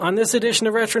On this edition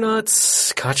of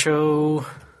Retronauts, Cacho,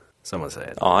 someone say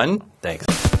it. On. Thanks.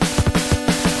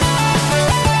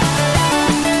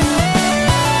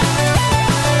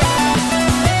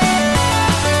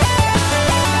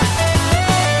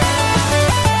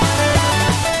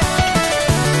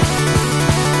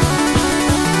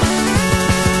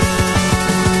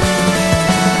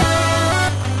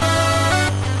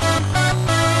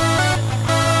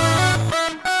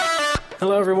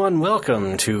 Hello everyone,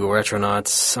 welcome to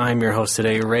Retronauts. I'm your host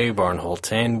today, Ray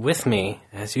Barnholt, and with me,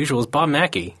 as usual, is Bob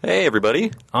Mackey. Hey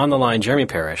everybody. On the line, Jeremy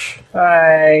Parrish.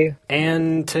 Hi.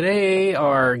 And today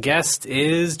our guest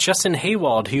is Justin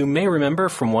Haywald, who you may remember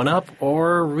from 1UP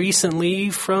or recently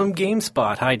from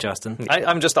GameSpot. Hi, Justin.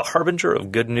 I'm just a harbinger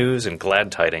of good news and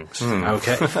glad tidings.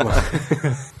 Okay.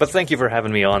 But thank you for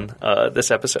having me on this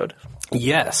episode.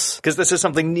 Yes. Because this is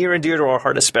something near and dear to our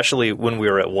heart, especially when we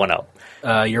were at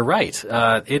 1UP. You're right.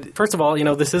 First of all,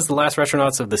 this is the last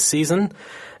Retronauts of the season,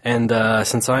 and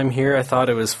since I'm here, I thought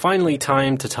it was finally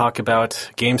time to talk about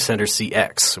Game Center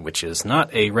CX, which is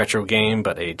not a retro game,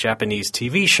 but a Japanese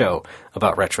TV show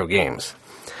about retro games.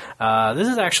 This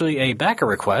is actually a backer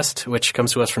request, which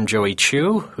comes to us from Joey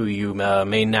Chu, who you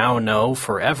may now know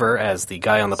forever as the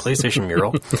guy on the PlayStation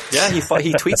mural. Yeah, he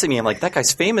tweets at me. I'm like, that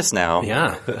guy's famous now.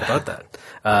 Yeah, about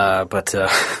that.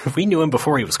 But we knew him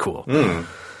before he was cool.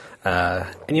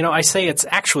 And I say it's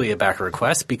actually a backer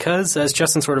request because, as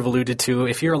Justin sort of alluded to,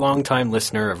 if you're a longtime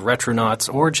listener of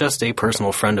Retronauts or just a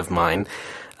personal friend of mine,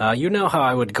 you know how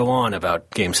I would go on about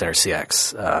Game Center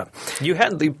CX. You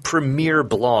had the premier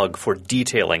blog for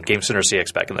detailing Game Center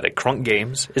CX back in the day, Crunk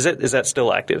Games. Is that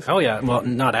still active? Oh, yeah. Well,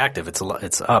 not active.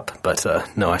 It's up, but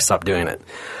no, I stopped doing it.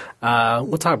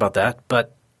 We'll talk about that,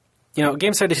 but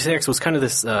Game Center CX was kind of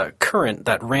this current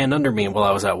that ran under me while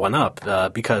I was at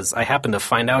 1UP because I happened to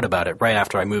find out about it right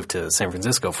after I moved to San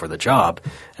Francisco for the job,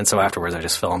 and so afterwards I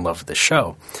just fell in love with the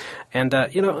show. And,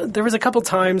 there was a couple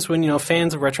times when,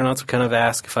 fans of Retronauts would kind of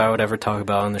ask if I would ever talk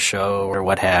about it on the show or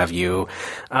what have you,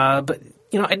 but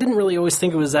I didn't really always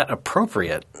think it was that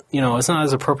appropriate. It's not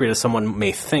as appropriate as someone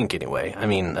may think anyway. I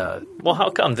mean... well, how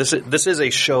come? This is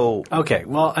a show... Okay,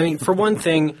 well, I mean, for one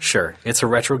thing, sure, it's a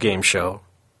retro game show.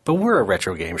 But we're a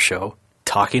retro game show,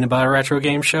 talking about a retro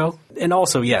game show. And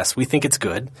also, yes, we think it's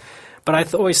good. But I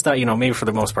always thought, maybe for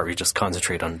the most part, we just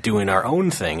concentrate on doing our own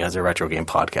thing as a retro game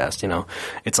podcast,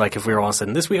 It's like if we were all of a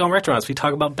sudden, this week on Retronauts, we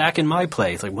talk about Back in My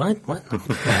Play. It's like, what?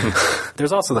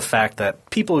 There's also the fact that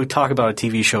people who talk about a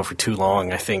TV show for too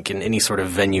long, I think, in any sort of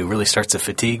venue really starts to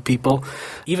fatigue people.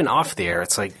 Even off the air,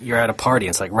 it's like you're at a party,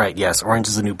 and it's like, right, yes, Orange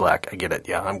is the New Black. I get it.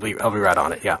 Yeah, I'll be right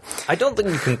on it, yeah. I don't think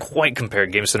you can quite compare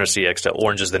Game Center CX to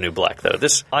Orange is the New Black, though.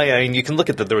 I mean, you can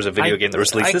look at that there was a video game that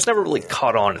was released. This never really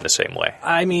caught on in the same way.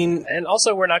 I mean... And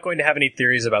also, we're not going to have any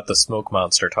theories about the smoke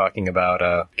monster talking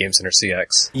about Game Center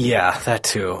CX. Yeah, that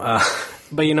too.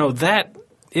 But that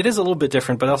it is a little bit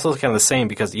different, but also kind of the same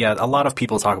because, yeah, a lot of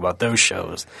people talk about those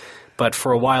shows. But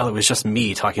for a while, it was just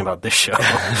me talking about this show.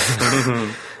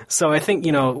 So I think,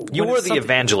 you were the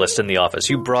evangelist in the office.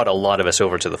 You brought a lot of us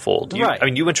over to the fold. Right. I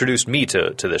mean, you introduced me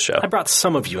to this show. I brought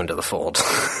some of you into the fold.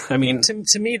 I mean...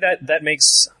 To me, that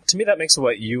makes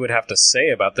what you would have to say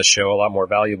about the show a lot more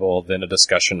valuable than a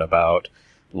discussion about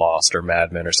Lost or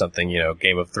Mad Men or something,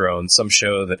 Game of Thrones, some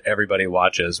show that everybody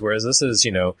watches, whereas this is,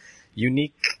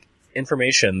 unique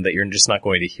information that you're just not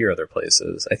going to hear other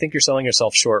places. I think you're selling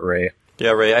yourself short, Ray.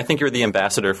 Yeah, Ray, I think you're the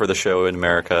ambassador for the show in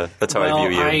America. That's how I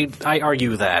view you. I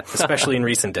argue that, especially in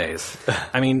recent days.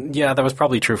 I mean, yeah, that was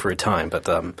probably true for a time, but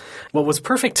what was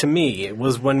perfect to me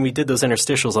was when we did those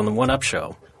interstitials on the 1UP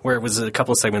show, where it was a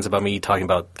couple of segments about me talking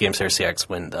about Game Center CX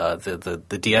when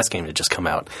the DS game had just come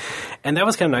out. And that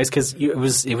was kind of nice because it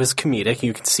was comedic.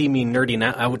 You could see me nerding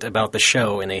out about the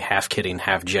show in a half-kidding,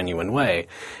 half-genuine way.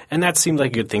 And that seemed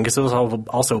like a good thing because it was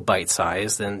also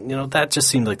bite-sized. And, that just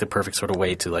seemed like the perfect sort of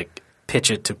way to, pitch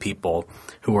it to people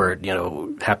who were,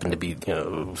 happened to be,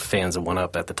 fans of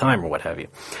 1UP at the time or what have you.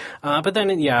 But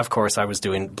then, yeah, of course, I was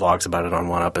doing blogs about it on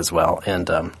 1UP as well.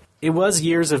 And it was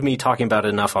years of me talking about it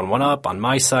enough on 1UP, on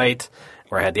my site,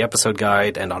 where I had the episode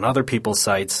guide, and on other people's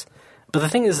sites. But the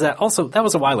thing is that also, that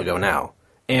was a while ago now.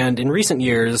 And in recent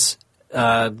years,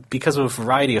 because of a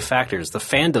variety of factors, the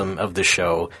fandom of the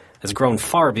show has grown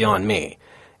far beyond me.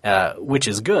 Which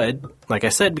is good, like I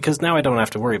said, because now I don't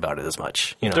have to worry about it as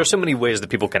much. There are so many ways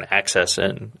that people can access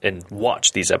and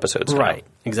watch these episodes. Right,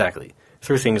 exactly.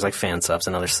 Through things like fan subs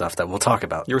and other stuff that we'll talk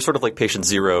about. You were sort of like patient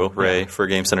zero, Ray, for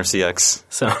Game Center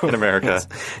CX in America.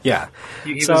 Yeah.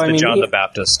 He was the John the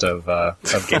Baptist of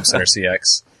Game Center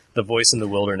CX. The voice in the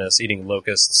wilderness, eating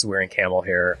locusts, wearing camel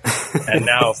hair. And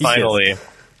now, finally,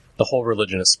 the whole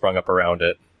religion has sprung up around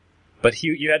it. But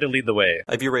you had to lead the way.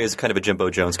 Ivy Ray is kind of a Jimbo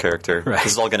Jones character. Right.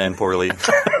 This is all going to end poorly.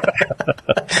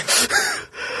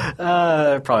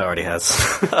 It probably already has.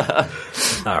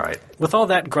 All right. With all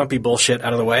that grumpy bullshit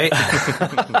out of the way,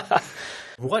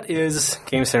 what is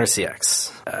Game Center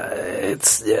CX?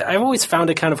 I've always found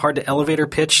it kind of hard to elevator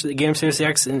pitch the Game Center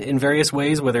CX in various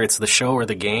ways, whether it's the show or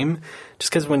the game,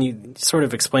 just because when you sort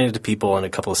of explain it to people in a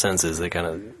couple of sentences, they kind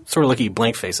of sort of look at you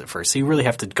blank face at first. So you really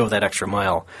have to go that extra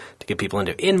mile to get people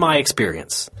into it, in my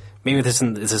experience. Maybe this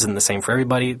isn't the same for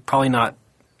everybody. Probably not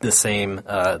the same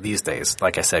these days,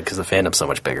 like I said, because the fandom's so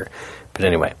much bigger. But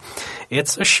anyway,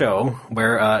 it's a show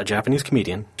where a Japanese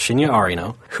comedian, Shinya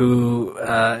Arino, who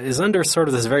is under sort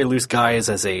of this very loose guise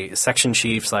as a section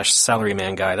chief /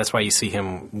 salaryman guy. That's why you see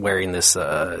him wearing this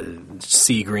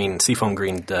seafoam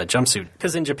green jumpsuit.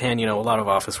 Because in Japan, a lot of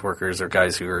office workers are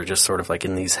guys who are just sort of like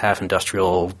in these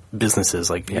half-industrial businesses.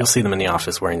 Like you'll see them in the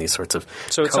office wearing these sorts of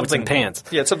coats and pants.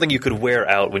 Yeah, it's something you could wear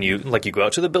out when you go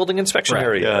out to the building inspection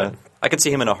area. Yeah. I could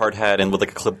see him in a hard hat and with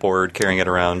like a clipboard carrying it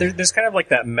around. There's kind of like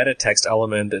that meta text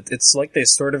element. It's like they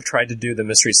sort of tried to do the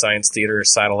Mystery Science Theater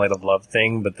Satellite of Love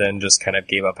thing, but then just kind of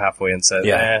gave up halfway and said,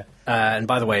 and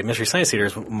by the way, Mystery Science Theater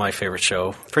is my favorite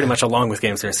show, pretty much along with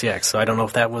Game Center CX, so I don't know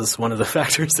if that was one of the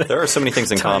factors. There are so many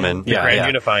things in common. The grand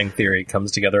unifying theory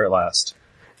comes together at last.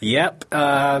 Yep.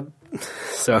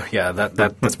 So yeah,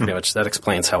 that's pretty much, that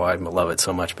explains how I love it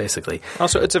so much, basically.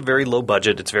 Also, it's a very low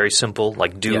budget. It's very simple,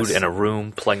 like dude in a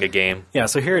room playing a game. Yeah.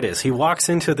 So here it is. He walks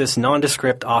into this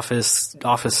nondescript office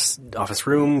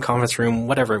room, conference room,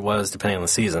 whatever it was, depending on the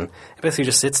season. He basically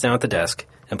just sits down at the desk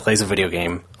and plays a video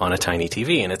game on a tiny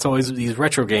TV. And it's always these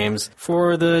retro games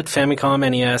for the Famicom,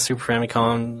 NES, Super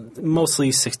Famicom,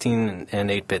 mostly 16 and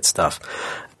 8-bit stuff.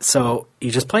 So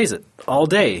he just plays it all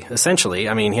day, essentially.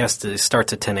 I mean, he has to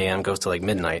start at 10 a.m., goes to like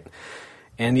midnight,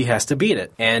 and he has to beat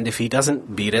it. And if he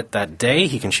doesn't beat it that day,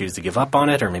 he can choose to give up on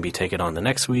it or maybe take it on the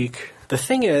next week. The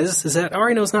thing is that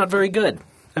Arino's not very good.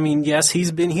 I mean, yes,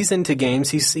 he's into games.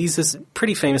 He's this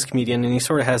pretty famous comedian, and he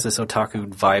sort of has this otaku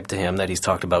vibe to him that he's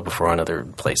talked about before on other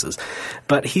places.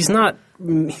 But he's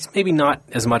maybe not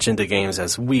as much into games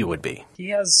as we would be.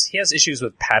 He has issues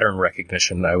with pattern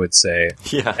recognition, I would say.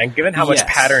 Yeah. And given how much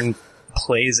pattern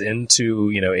plays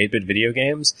into, 8-bit video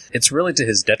games, it's really to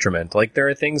his detriment. Like, there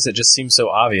are things that just seem so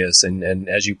obvious, and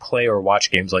as you play or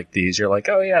watch games like these, you're like,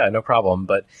 oh yeah, no problem.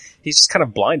 But he's just kind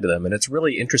of blind to them, and it's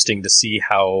really interesting to see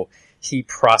how he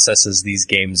processes these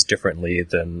games differently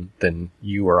than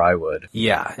you or I would.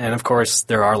 Yeah, and of course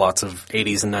there are lots of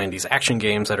 80s and 90s action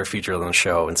games that are featured on the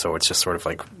show, and so it's just sort of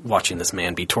like watching this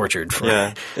man be tortured for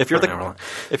If you're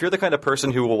the kind of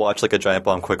person who will watch like a Giant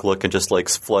Bomb Quick Look and just like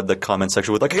flood the comment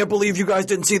section with like, I can't believe you guys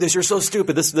didn't see this, you're so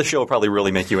stupid, the show will probably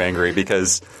really make you angry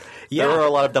because there are a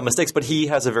lot of dumb mistakes, but he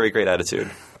has a very great attitude.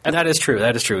 And that is true,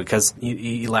 because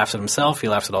he laughs at himself, he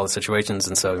laughs at all the situations,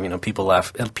 and so, people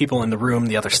laugh. People in the room,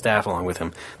 the other staff along with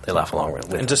him, they laugh along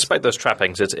with him. And despite those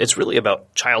trappings, it's really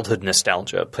about childhood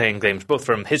nostalgia, playing games both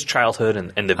from his childhood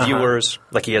and the viewers.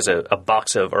 Like he has a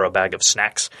box of, or a bag of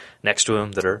snacks next to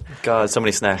him that are... God, so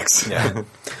many snacks. Yeah.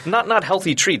 not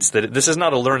healthy treats. This is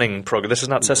not a learning program. This is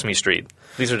not Sesame Street.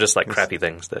 These are just like crappy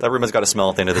things. That room has got a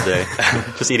smell at the end of the day.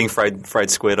 Just eating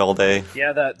fried squid all day.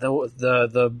 Yeah,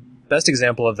 the best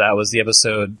example of that was the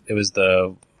episode. It was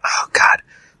the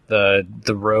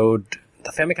road,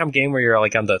 the Famicom game where you're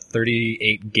like on the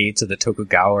 38 gates of the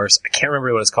Tokugawa. I can't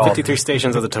remember what it's called. 53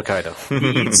 stations of the Tokaido.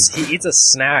 He eats a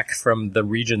snack from the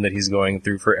region that he's going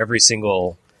through for every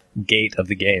single gate of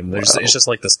the game. It's just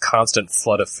like this constant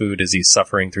flood of food as he's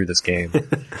suffering through this game.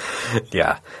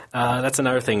 Yeah. That's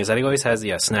another thing, is that he always has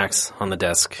snacks on the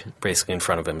desk basically in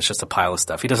front of him. It's just a pile of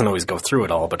stuff. He doesn't always go through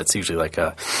it all, but it's usually like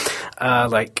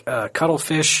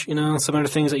cuttlefish, some other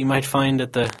things that you might find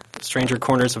at the stranger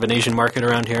corners of an Asian market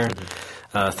around here.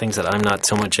 Things that I'm not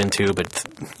so much into, but,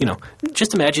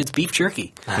 just imagine it's beef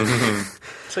jerky.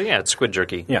 So yeah, it's squid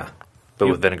jerky. Yeah. But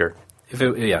with vinegar. If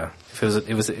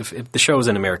the show was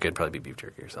in America, it'd probably be beef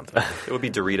jerky or something. It would be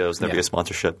Doritos, never be a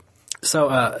sponsorship. So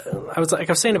I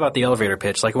was saying about the elevator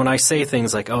pitch. Like when I say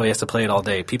things like, "Oh, he has to play it all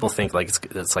day," people think like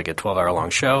it's like a 12-hour long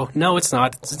show. No, it's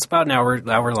not. It's about an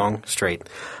hour long straight,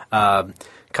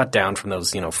 cut down from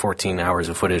those 14 hours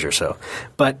of footage or so.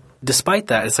 But despite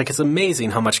that, it's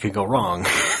amazing how much could go wrong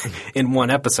in one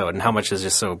episode and how much is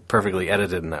just so perfectly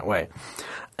edited in that way.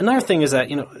 Another thing is that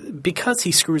because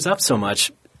he screws up so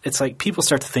much, it's like people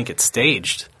start to think it's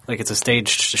staged, like it's a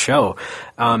staged show.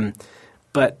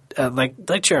 But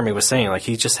like Jeremy was saying, like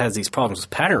he just has these problems with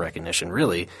pattern recognition,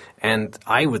 really. And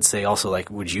I would say also,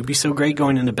 like, would you be so great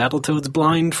going into Battletoads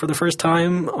blind for the first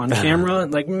time on camera?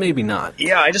 Like, maybe not.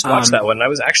 Yeah, I just watched that one, and I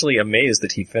was actually amazed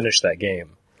that he finished that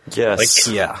game. Yes.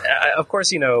 Yeah. Of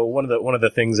course, one of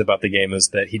the things about the game is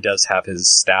that he does have his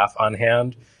staff on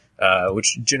hand,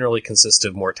 which generally consists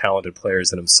of more talented players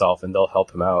than himself, and they'll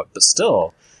help him out. But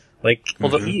still,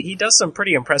 he does some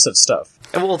pretty impressive stuff.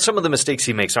 And well, some of the mistakes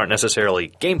he makes aren't necessarily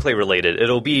gameplay related.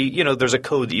 It'll be, there's a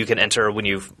code that you can enter when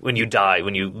you die,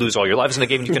 when you lose all your lives in the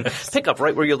game, and you can pick up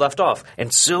right where you left off.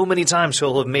 And so many times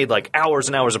he'll have made hours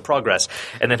and hours of progress,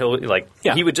 and then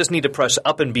he would just need to press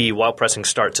up and B while pressing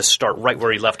start to start right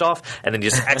where he left off, and then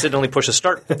just accidentally pushes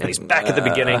start, and he's back at the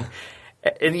beginning.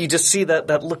 And you just see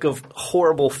that look of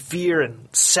horrible fear and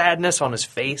sadness on his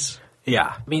face.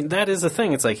 Yeah. I mean, that is the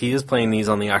thing. It's he is playing these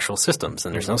on the actual systems,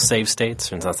 and there's no save states.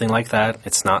 There's nothing like that.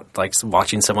 It's not like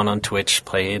watching someone on Twitch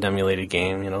play an emulated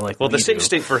game, Well, the save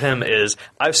state for him is,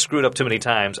 I've screwed up too many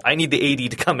times. I need the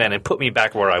AD to come in and put me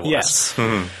back where I was. Yes.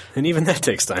 Mm-hmm. And even that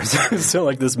takes time. So it's still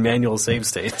this manual save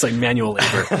state. It's manual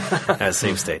labor as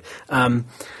save state.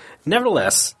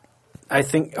 Nevertheless, I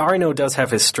think Arino does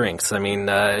have his strengths. I mean,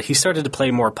 he started to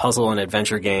play more puzzle and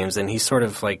adventure games, and he sort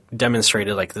of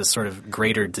demonstrated this sort of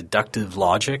greater deductive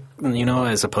logic,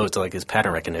 as opposed to his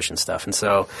pattern recognition stuff. And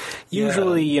so,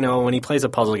 usually, when he plays a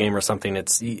puzzle game or something,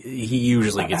 he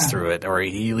usually gets through it, or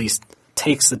he at least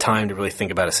takes the time to really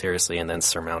think about it seriously and then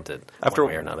surmount it one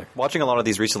way or another. Watching a lot of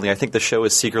these recently, I think the show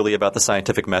is secretly about the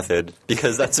scientific method,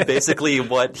 because that's basically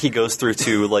what he goes through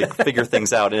to figure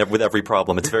things out with every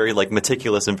problem. It's very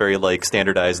meticulous and very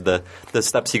standardized, the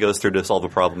steps he goes through to solve a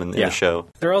problem in the show.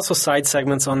 There are also side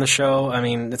segments on the show. I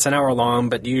mean, it's an hour long,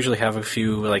 but you usually have a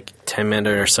few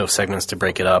 10-minute or so segments to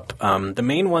break it up. The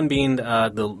main one being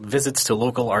the visits to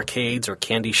local arcades or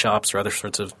candy shops or other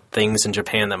sorts of things in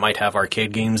Japan that might have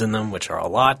arcade games in them, which are a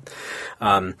lot.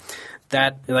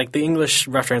 That, the English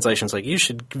rough translation's you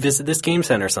should visit this game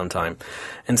center sometime.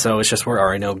 And so it's just where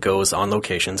Arino goes on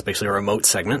locations, basically a remote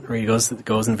segment where he goes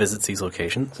and visits these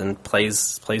locations and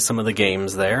plays some of the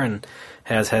games there and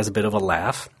has a bit of a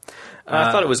laugh.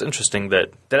 I thought it was interesting that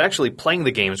actually playing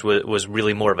the games was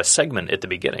really more of a segment at the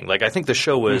beginning. I think the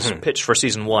show was pitched for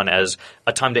season 1 as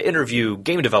a time to interview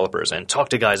game developers and talk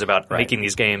to guys about making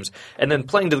these games, and then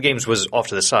playing the games was off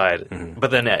to the side.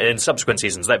 But then in subsequent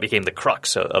seasons, that became the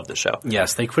crux of the show.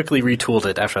 Yes, they quickly retooled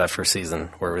it after that first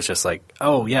season, where it was just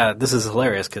oh yeah, this is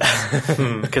hilarious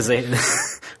because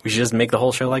we should just make the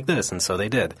whole show like this, and so they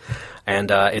did.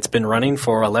 And it's been running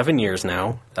for 11 years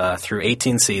now, through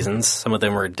 18 seasons. Some of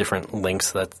them were different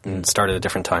lengths that started at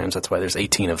different times. That's why there's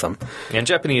 18 of them. And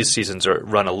Japanese seasons are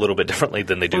run a little bit differently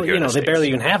than they do here in the States. They barely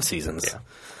even have seasons. Yeah.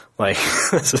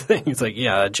 That's the thing. It's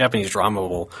a Japanese drama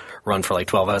will run for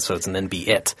 12 episodes and then be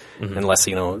it. Unless,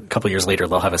 a couple years later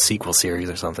they'll have a sequel series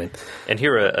or something. And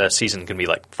here a season can be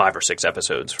 5 or 6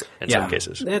 episodes in some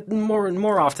cases.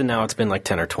 More often now it's been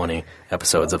 10 or 20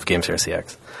 episodes of Game Center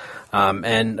CX.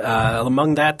 And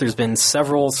among that, there's been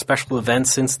several special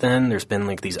events since then. There's been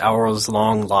these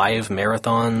hours-long live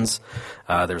marathons.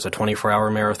 There was a 24-hour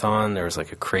marathon. There was a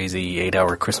crazy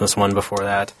 8-hour Christmas one before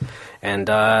that. And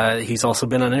he's also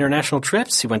been on international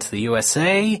trips. He went to the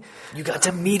USA. You got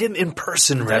to meet him in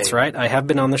person, Ray. That's right. I have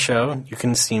been on the show. You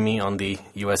can see me on the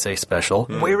USA special.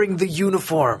 Wearing the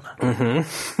uniform.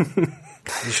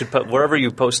 You should put, wherever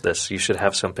you post this, you should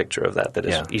have some picture of that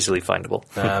is easily findable.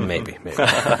 Maybe.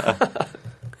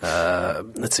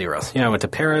 Let's see where else. I went to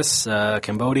Paris,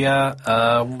 Cambodia.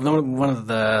 One of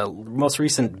the most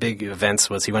recent big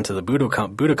events was he went to the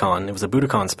Budokan. It was a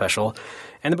Budokan special.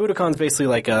 And the Budokan's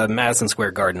basically a Madison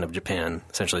Square Garden of Japan.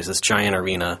 Essentially, it's this giant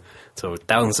arena. So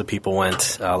thousands of people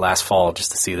went last fall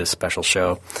just to see this special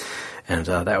show. And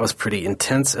that was pretty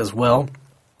intense as well.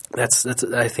 I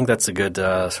think that's a good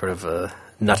sort of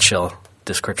nutshell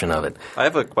description of it. I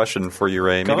have a question for you,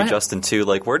 Ray. Maybe Justin too.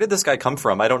 Where did this guy come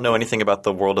from? I don't know anything about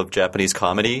the world of Japanese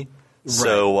comedy. Right.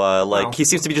 So, he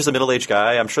seems to be just a middle-aged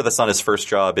guy. I'm sure that's not his first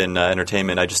job in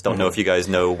entertainment. I just don't know if you guys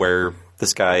know where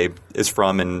this guy is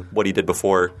from and what he did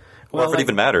before. Or if it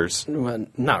even matters. Well,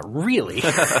 not really.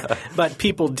 But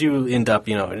people do end up,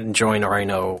 enjoying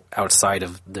Arino outside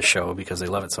of the show because they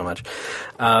love it so much.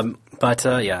 I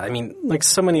mean,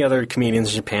 so many other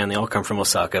comedians in Japan, they all come from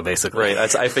Osaka, basically.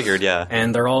 Right, I figured, yeah.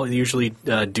 And they're all usually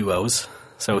duos.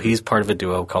 So he's part of a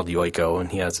duo called Yoiko,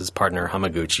 and he has his partner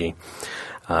Hamaguchi.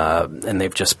 And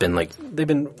they've just been,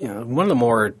 one of the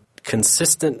more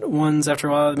consistent ones after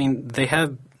a while. I mean,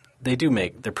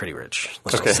 they're pretty rich.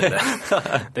 Let's just say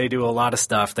that. They do a lot of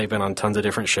stuff. They've been on tons of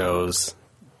different shows.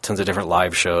 tons of different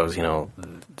live shows.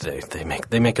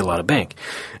 They make a lot of bank,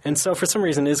 and so for some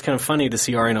reason, it's kind of funny to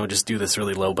see Arino just do this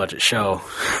really low budget show,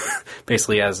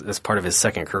 basically as part of his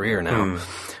second career now.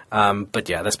 But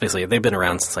yeah, that's basically they've been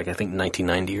around since I think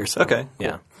 1990 or so. Okay,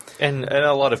 yeah. And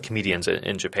a lot of comedians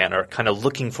in Japan are kind of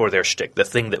looking for their shtick, the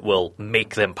thing that will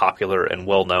make them popular and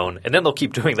well known, and then they'll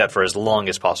keep doing that for as long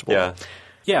as possible. Yeah.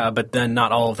 Yeah, but then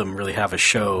not all of them really have a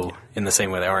show in the same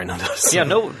way that Arino does. Yeah,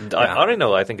 no,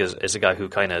 Arino, I think, is a guy who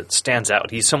kind of stands out.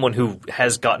 He's someone who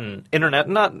has gotten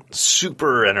not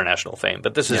super international fame,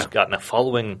 but this has gotten a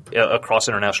following across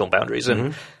international boundaries.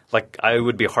 And I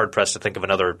would be hard pressed to think of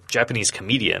another Japanese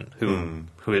comedian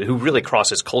who really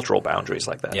crosses cultural boundaries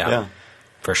like that. Yeah.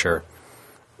 For sure.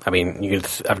 I mean,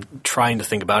 I'm trying to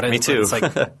think about it. Me too. It's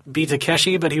like B.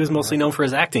 Takeshi, but he was mostly known for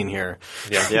his acting here.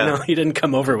 Yeah. He didn't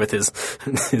come over with his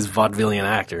vaudevillian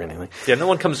act or anything. Yeah,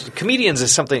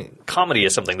 comedy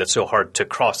is something that's so hard to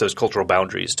cross those cultural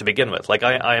boundaries to begin with.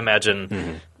 I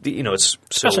imagine, it's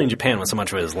especially in Japan when so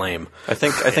much of it is lame. I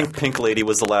think Pink Lady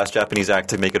was the last Japanese act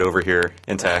to make it over here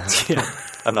intact. Yeah.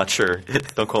 I'm not sure.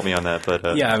 Don't quote me on that,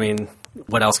 but yeah, I mean,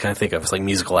 what else can I think of? It's like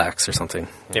musical acts or something.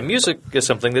 Yeah, music is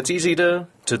something that's easy to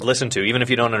listen to, even if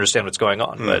you don't understand what's going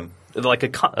on. But like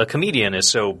a comedian is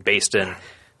so based in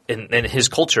his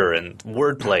culture and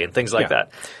wordplay and things like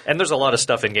that. And there's a lot of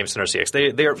stuff in Game Center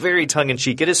CX. They are very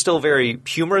tongue-in-cheek. It is still very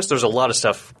humorous. There's a lot of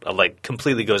stuff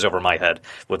completely goes over my head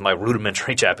with my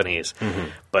rudimentary Japanese.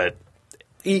 But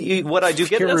what I do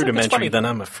get, you're rudimentary, then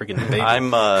I'm a friggin' baby. I'm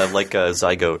like a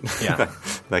zygote. Yeah. In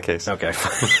that case. Okay.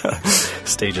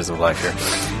 Stages of life here.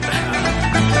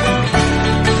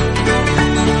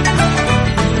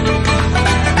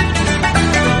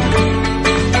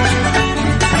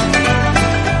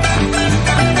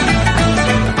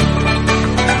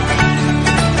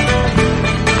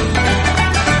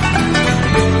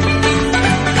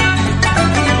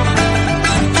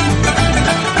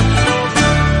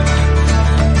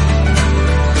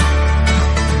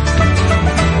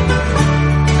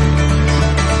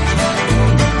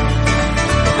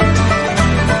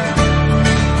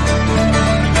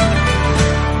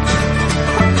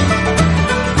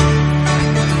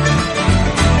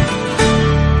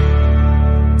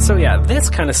 This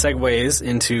kind of segues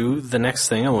into the next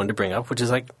thing I wanted to bring up, which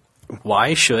is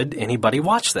why should anybody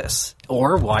watch this?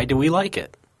 Or why do we like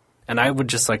it? And I would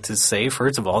just like to say,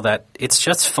 first of all, that it's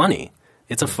just funny.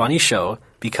 It's a funny show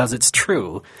because it's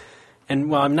true. And,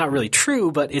 well, I'm not really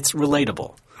true, but it's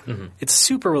relatable. Mm-hmm. It's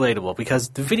super relatable because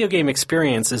the video game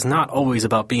experience is not always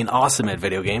about being awesome at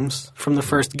video games from the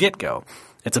first get-go.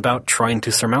 It's about trying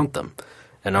to surmount them.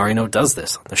 And Arino does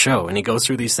this on the show, and he goes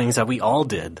through these things that we all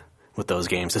did with those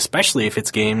games, especially if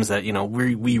it's games that,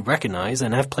 we recognize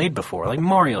and have played before, like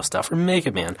Mario stuff or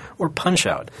Mega Man or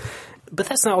Punch-Out. But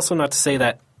that's also not to say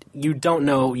that you don't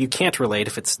know, you can't relate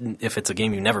if it's a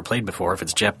game you never played before, if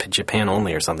it's Japan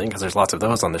only or something, because there's lots of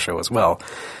those on the show as well.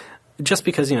 Just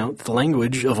because, the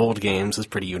language of old games is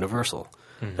pretty universal.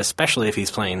 Especially if he's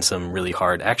playing some really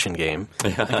hard action game.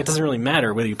 Yeah. It doesn't really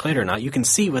matter whether you played it or not. You can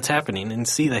see what's happening and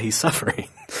see that he's suffering.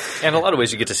 And in a lot of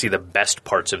ways, you get to see the best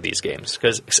parts of these games.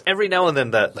 Because every now and then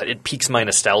that it piques my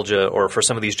nostalgia, or for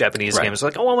some of these Japanese games,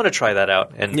 I want to try that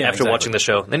out. And after watching the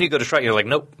show, then you go to try it, you're like,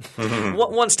 nope. Mm-hmm.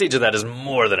 One stage of that is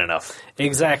more than enough.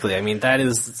 Exactly. I mean, that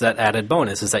is that added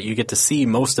bonus, is that you get to see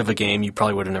most of a game you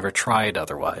probably would have never tried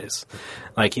otherwise.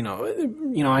 Like,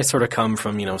 I sort of come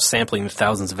from, sampling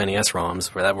thousands of NES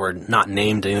ROMs where that were not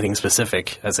named anything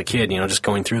specific as a kid, just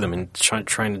going through them and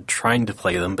trying to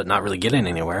play them but not really getting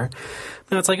anywhere.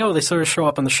 Now it's like, oh, they sort of show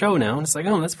up on the show now, and it's like,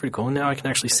 oh, that's pretty cool. Now I can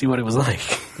actually see what it was like.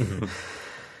 Mm-hmm.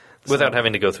 Without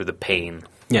having to go through the pain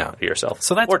yourself.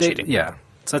 So that's or cheating. Yeah.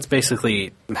 So that's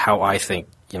basically how I think,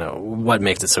 what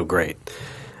makes it so great.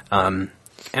 And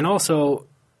also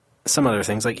some other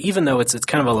things, like even though it's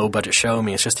kind of a low-budget show, I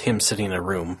mean, it's just him sitting in a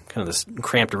room, kind of this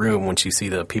cramped room once you see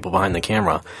the people behind the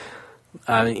camera.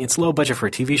 It's low budget for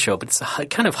a TV show, but it's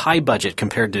kind of high budget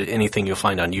compared to anything you'll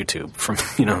find on YouTube from,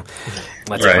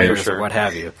 Let's Players or what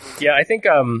have you. Yeah, I think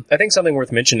something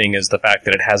worth mentioning is the fact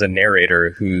that it has a narrator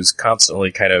who's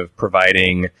constantly kind of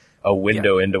providing a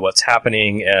window into what's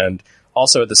happening, and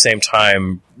also at the same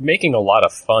time making a lot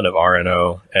of fun of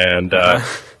Arino. And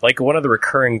one of the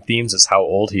recurring themes is how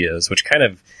old he is, which kind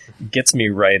of gets me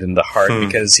right in the heart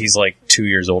because he's 2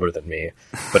 years older than me.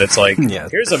 But it's like,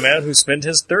 here's a man who spent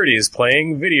his 30s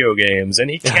playing video games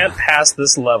and he can't pass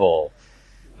this level.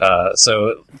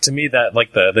 So to me, that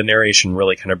the narration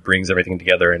really kind of brings everything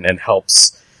together and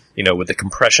helps with the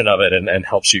compression of it and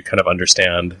helps you kind of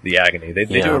understand the agony. They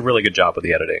do a really good job with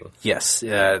the editing. Yes,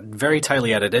 very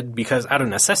tightly edited because out of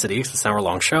necessity, it's an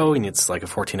hour-long show and it's like a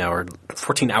 14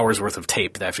 hours worth of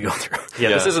tape that I have to go through. Yeah,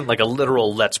 this isn't like a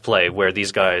literal Let's Play where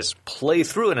these guys play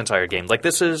through an entire game. Like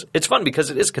it's fun because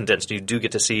it is condensed. You do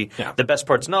get to see the best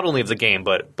parts not only of the game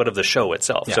but of the show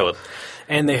itself. Yeah. So,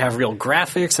 and they have real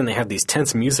graphics and they have these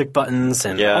tense music buttons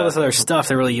and all this other stuff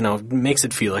that really, makes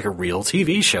it feel like a real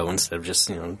TV show instead of just,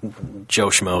 Joe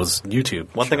Schmo's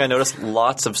YouTube. One thing I noticed,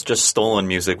 lots of just stolen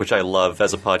music, which I love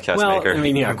as a podcast maker. I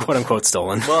mean, quote unquote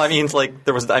stolen. Well, I mean, like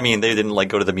they didn't like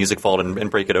go to the music vault and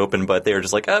break it open, but they were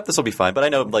just like, this will be fine. But I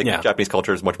know Japanese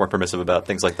culture is much more permissive about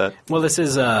things like that. Well, this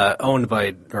is owned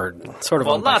by, or sort of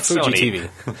owned by Fuji Sony. TV.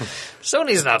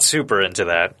 Sony's not super into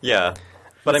that. Yeah.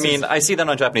 But I mean, I see that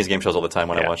on Japanese game shows all the time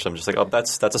when I watch them. Just like,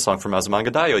 that's a song from Azumanga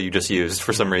Daioh you just used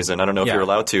for some reason. I don't know if you're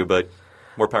allowed to, but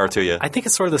more power to you. I think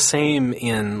it's sort of the same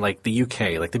in like the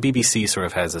UK. Like the BBC sort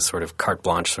of has this sort of carte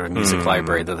blanche sort of music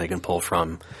library that they can pull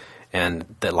from. And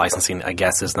that licensing, I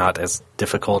guess, is not as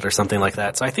difficult or something like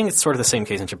that. So I think it's sort of the same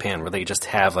case in Japan where they just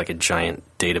have like a giant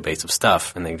database of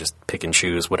stuff and they just pick and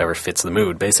choose whatever fits the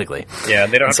mood, basically. Yeah,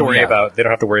 and they don't have to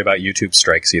worry about YouTube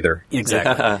strikes either.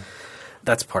 Exactly.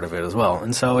 That's part of it as well.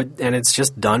 And so it's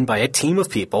just done by a team of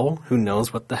people who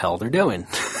knows what the hell they're doing.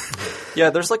 Yeah,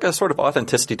 there's like a sort of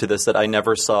authenticity to this that I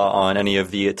never saw on any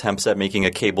of the attempts at making a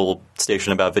cable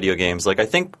station about video games. Like, I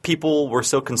think people were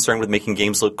so concerned with making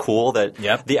games look cool that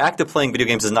the act of playing video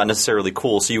games is not necessarily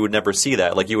cool, so you would never see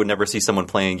that. Like, you would never see someone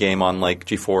playing a game on, like,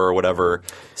 G4 or whatever.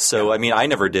 So, I mean, I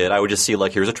never did. I would just see,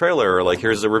 like, here's a trailer or, like,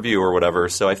 here's a review or whatever.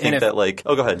 So I think that, like...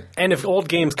 Oh, go ahead. And if old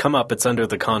games come up, it's under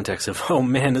the context of, oh,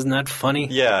 man, isn't that funny?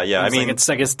 Yeah. I mean... it's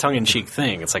like a tongue-in-cheek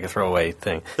thing. It's like a throwaway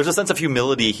thing. There's a sense of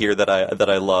humility here that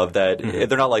I love, that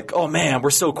they're not like, oh man, we're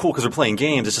so cool because we're playing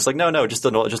games. It's just like, no, just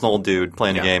an old dude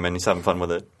playing a game and he's having fun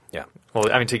with it. Yeah.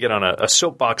 Well, I mean, to get on a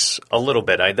soapbox a little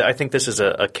bit, I think this is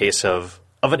a case of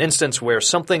an instance where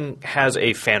something has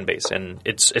a fan base and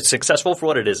it's successful for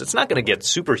what it is. It's not going to get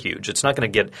super huge. It's not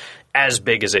going to get as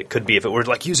big as it could be if it were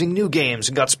like using new games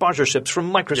and got sponsorships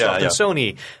from Microsoft and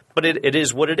Sony. But it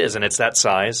is what it is, and it's that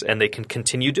size, and they can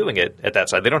continue doing it at that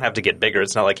size. They don't have to get bigger.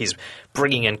 It's not like he's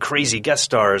bringing in crazy guest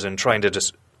stars and trying to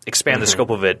just expand the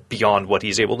scope of it beyond what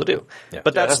he's able to do. Yeah.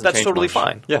 But that's totally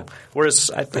fine. Yeah.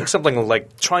 Whereas I think something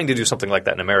like trying to do something like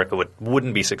that in America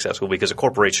wouldn't be successful because a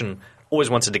corporation always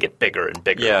wants it to get bigger and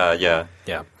bigger.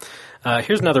 Yeah.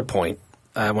 Here's another point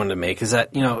I wanted to make is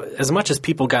that, as much as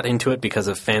people got into it because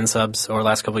of fan subs over the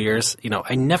last couple of years,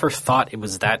 I never thought it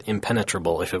was that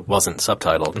impenetrable if it wasn't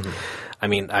subtitled. Mm-hmm. I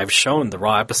mean, I've shown the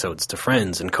raw episodes to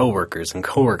friends and coworkers'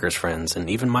 friends and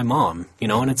even my mom,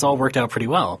 and it's all worked out pretty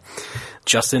well.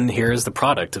 Justin here is the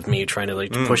product of me trying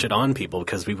to push it on people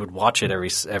because we would watch it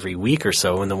every week or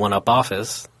so in the one-up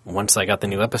office once I got the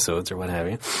new episodes or what have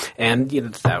you. And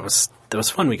that was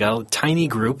fun. We got a tiny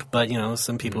group, but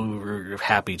some people who were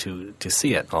happy to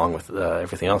see it along with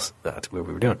everything else that we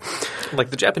were doing. Like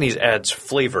the Japanese adds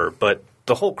flavor, but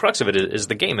the whole crux of it is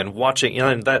the game and watching.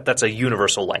 And that's a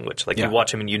universal language. Like you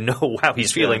watch him and you know how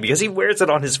he's feeling because he wears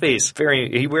it on his face.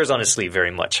 He wears on his sleeve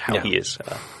very much how he is.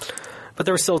 But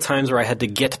there were still times where I had to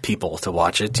get people to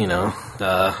watch it.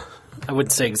 I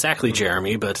wouldn't say exactly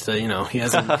Jeremy, but he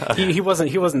hasn't. he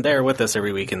wasn't there with us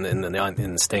every week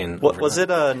in staying. Was it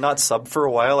not sub for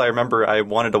a while? I remember I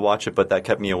wanted to watch it, but that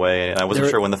kept me away, and I wasn't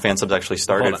sure when the fan subs actually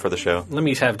started for the show. Let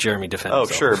me have Jeremy defend. Oh,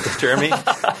 sure, Jeremy.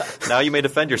 Now you may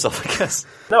defend yourself, I guess.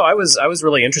 No, I was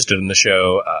really interested in the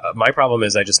show. My problem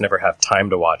is I just never have time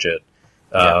to watch it.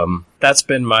 That's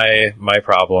been my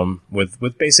problem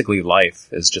with basically life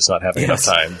is just not having enough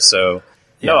time. So.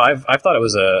 No, I've thought it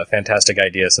was a fantastic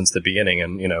idea since the beginning,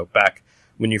 and back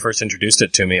when you first introduced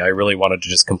it to me, I really wanted to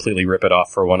just completely rip it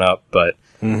off for one up, but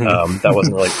that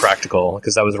wasn't really practical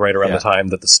because that was right around the time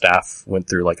that the staff went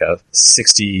through like a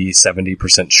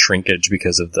 60-70% shrinkage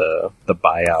because of the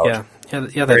buyout.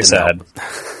 Yeah, very sad.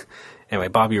 Anyway,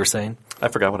 Bob, you were saying? I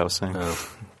forgot what I was saying.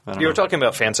 You were talking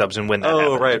about fan subs and when that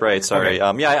happened. Right. Sorry.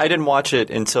 Okay. I didn't watch it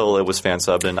until it was fan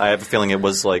subbed, and I have a feeling it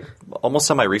was like almost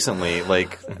semi-recently.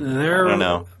 Like I don't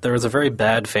know. There was a very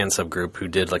bad fan sub group who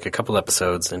did like a couple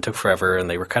episodes and took forever, and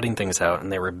they were cutting things out,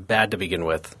 and they were bad to begin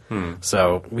with.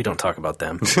 So we don't talk about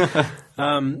them.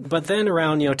 But then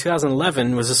around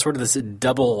 2011 was this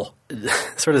double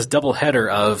header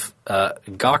of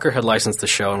Gawker had licensed the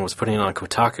show and was putting it on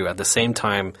Kotaku at the same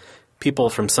time. People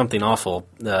from Something Awful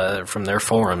from their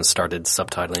forums started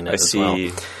subtitling it as well. I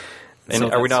see. And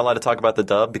are we not allowed to talk about the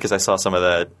dub? Because I saw some of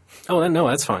that. Oh, no,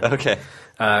 that's fine. Okay.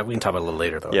 We can talk about it a little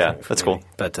later, though. Yeah, that's cool.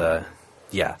 But,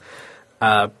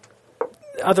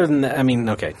 other than that, I mean,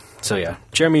 okay. So, yeah,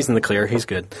 Jeremy's in the clear. He's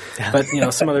good. But,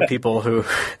 some other people who,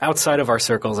 outside of our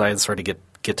circles, I sort of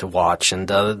get to watch, and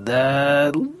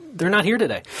they're not here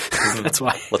today. That's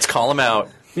why. Let's call them out.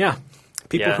 Yeah.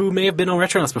 People who may have been on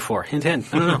Retronauts before. Hint, hint.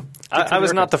 I don't know. I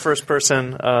was not the first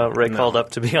person Ray called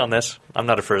up to be on this. I'm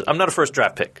not a first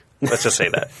draft pick. Let's just say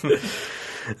that.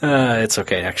 It's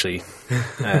okay, actually.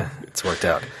 It's worked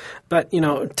out. But,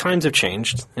 times have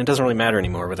changed. It doesn't really matter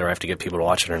anymore whether I have to get people to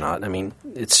watch it or not. I mean,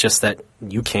 it's just that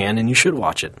you can and you should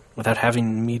watch it without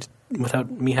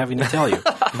me having to tell you.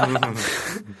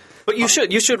 But you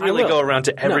should really go around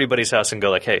to everybody's house and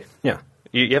go like, hey, yeah.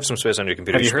 You have some space on your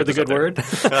computer. Have you heard the good word?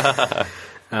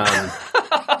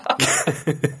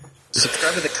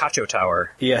 Subscribe to the Cacho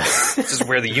Tower. Yeah. This is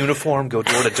where the uniform, go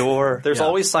door to door. There's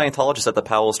always Scientologists at the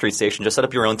Powell Street Station. Just set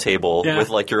up your own table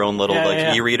with your own little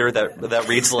e-reader that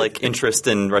reads interest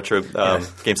in retro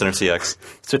Game Center CX.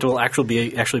 So it will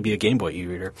actually be a Game Boy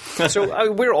e-reader.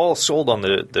 So we're all sold on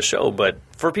the show, but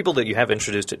for people that you have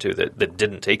introduced it to that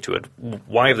didn't take to it,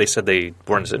 why have they said they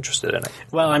weren't as interested in it?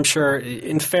 Well, I'm sure,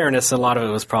 in fairness, a lot of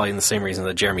it was probably in the same reason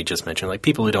that Jeremy just mentioned, like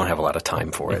people who don't have a lot of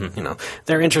time for it.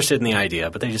 They're interested in the idea,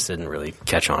 but they just didn't really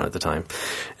catch on at the time,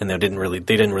 and they didn't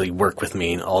really work with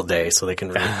me all day, so they can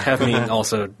really have me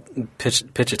also pitch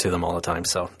it to them all the time.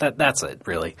 So that's it,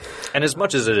 really. And as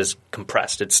much as it is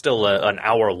compressed, it's still an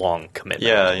hour-long commitment.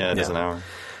 Yeah, it is an hour.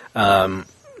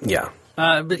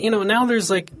 But now there's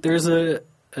a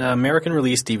American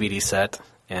release DVD set,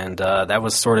 and that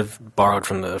was sort of borrowed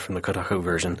from the Kotaku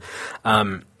version,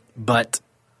 but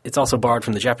it's also borrowed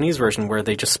from the Japanese version, where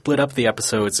they just split up the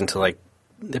episodes into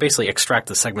they basically extract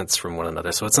the segments from one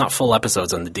another, so it's not full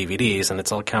episodes on the DVDs, and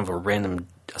it's all kind of a random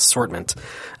assortment.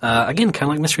 Again, kind of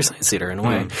like Mystery Science Theater in a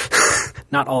way,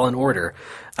 not all in order.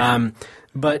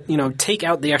 But, take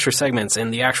out the extra segments,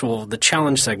 and the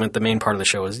challenge segment, the main part of the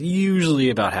show, is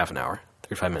usually about half an hour,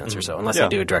 35 minutes or so, unless they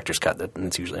do a director's cut, then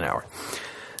it's usually an hour.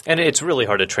 And it's really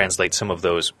hard to translate some of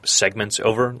those segments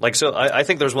over. I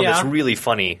think there's one that's really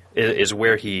funny is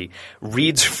where he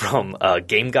reads from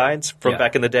game guides from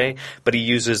back in the day, but he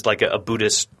uses a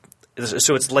Buddhist.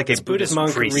 So it's like a Buddhist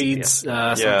monk priest. Reads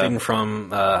something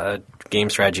from a game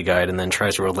strategy guide and then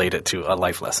tries to relate it to a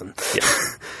life lesson. Yeah.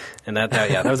 And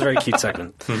that was a very cute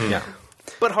segment. Yeah.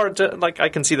 But hard to I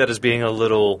can see that as being a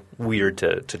little weird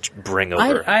to bring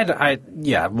over.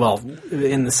 Well,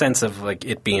 in the sense of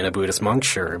it being a Buddhist monk,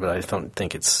 sure, but I don't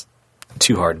think it's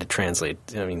too hard to translate.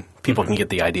 I mean, people can get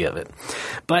the idea of it.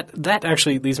 But that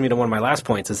actually leads me to one of my last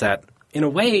points: is that in a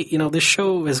way, this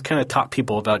show has kind of taught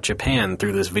people about Japan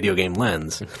through this video game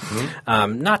lens.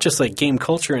 Not just game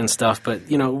culture and stuff, but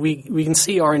we can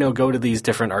see Arno go to these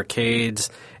different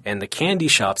arcades and the candy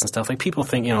shops and stuff. People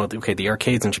think, okay, the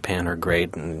arcades in Japan are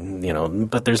great, and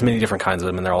but there's many different kinds of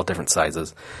them, and they're all different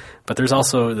sizes. But there's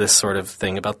also this sort of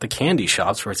thing about the candy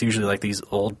shops, where it's usually these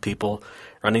old people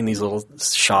running these little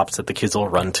shops that the kids will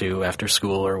run to after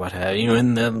school or what have you,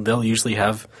 and they'll usually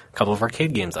have a couple of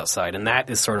arcade games outside, and that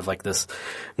is sort of this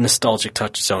nostalgic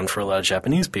touchstone for a lot of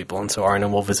Japanese people, and so Arno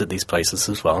will visit these places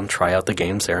as well and try out the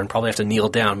games there, and probably have to kneel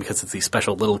down because it's these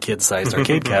special little kid-sized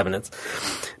arcade cabinets.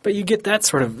 But you get that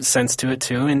sort of sense to it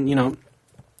too, and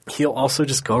he'll also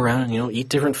just go around and eat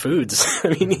different foods. I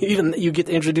mean, even you get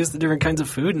introduced to different kinds of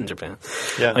food in Japan.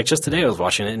 Yeah. Just today I was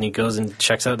watching it, and he goes and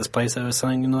checks out this place that was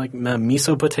selling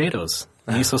miso potatoes,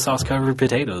 miso sauce covered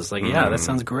potatoes. That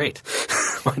sounds great.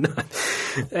 Why not?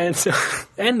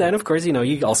 And then of course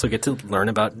you also get to learn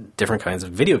about different kinds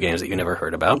of video games that you never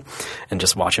heard about, and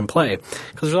just watch him play.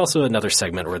 Because there's also another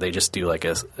segment where they just do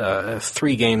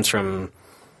three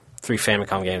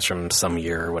Famicom games from some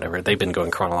year or whatever. They've been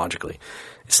going chronologically.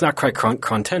 It's not quite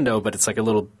Crontendo, but it's a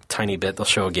little tiny bit. They'll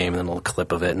show a game and then a little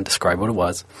clip of it and describe what it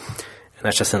was. And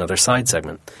that's just another side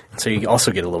segment. And so you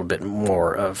also get a little bit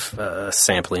more of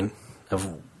sampling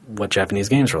of what Japanese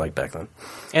games were like back then.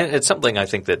 And it's something I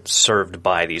think that's served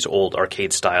by these old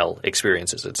arcade-style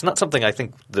experiences. It's not something I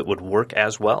think that would work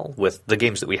as well with the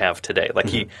games that we have today.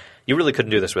 You really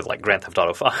couldn't do this with Grand Theft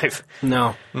Auto 5.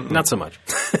 No, not so much.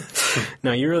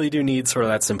 No, you really do need sort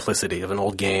of that simplicity of an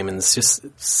old game, and it's just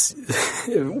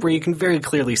where you can very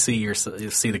clearly see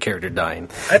the character dying.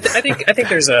 I think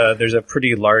there's a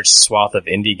pretty large swath of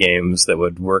indie games that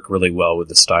would work really well with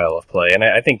the style of play, and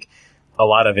I think a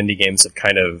lot of indie games have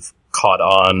kind of caught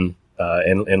on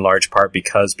in large part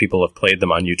because people have played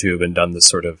them on YouTube and done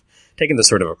taken this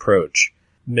sort of approach.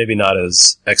 Maybe not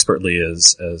as expertly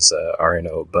as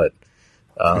RNO, but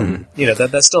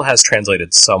that still has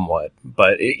translated somewhat.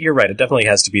 But you're right; it definitely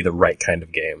has to be the right kind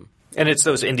of game. And it's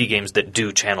those indie games that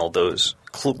do channel those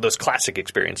classic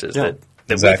experiences that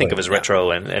we think of as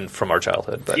retro and from our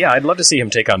childhood. But. Yeah, I'd love to see him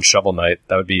take on Shovel Knight.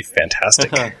 That would be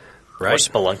fantastic. Right. Or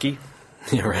Spelunky.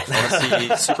 Yeah, right. I want to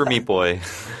see Super Meat Boy.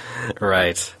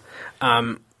 Right.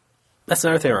 That's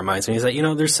another thing that reminds me is that,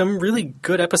 there's some really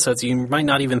good episodes you might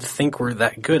not even think were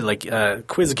that good, like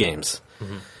quiz games.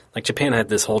 Mm-hmm. Like Japan had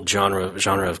this whole genre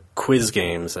of quiz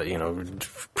games that,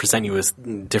 present you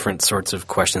with different sorts of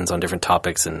questions on different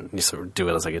topics, and you sort of do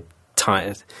it as like a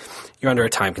time. You're under a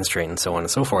time constraint and so on and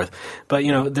so forth. But,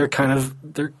 they're kind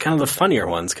of the funnier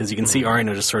ones because you can see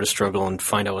Arino just sort of struggle and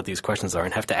find out what these questions are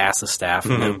and have to ask the staff,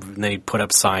 and then they put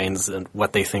up signs and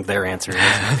what they think their answer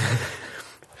is.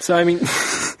 So, I mean,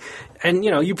 and,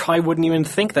 you probably wouldn't even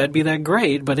think that'd be that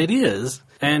great, but it is.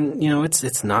 And,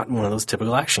 it's not one of those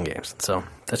typical action games. So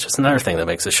that's just another thing that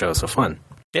makes the show so fun.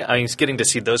 Yeah, I mean, it's getting to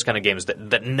see those kind of games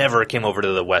that never came over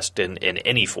to the West in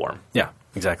any form. Yeah,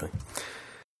 exactly.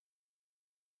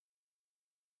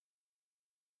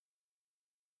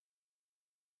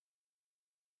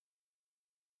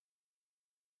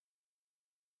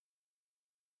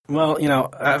 Well,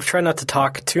 I've tried not to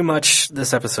talk too much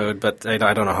this episode, but I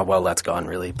don't know how well that's gone,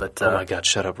 really. But oh my God,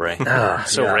 shut up, Ray!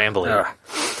 So rambling.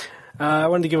 I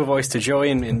wanted to give a voice to Joey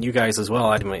and you guys as well.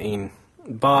 I mean,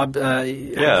 Bob, have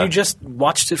you just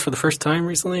watched it for the first time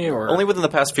recently, or only within the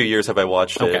past few years have I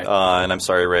watched it? And I'm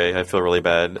sorry, Ray, I feel really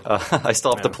bad. I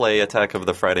still have to play Attack of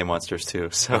the Friday Monsters too.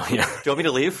 So, do you want me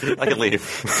to leave? I can leave.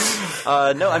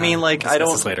 No, I mean, like, I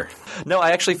don't. Later. No,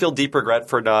 I actually feel deep regret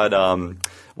for not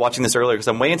watching this earlier because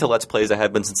I'm way into Let's Plays. I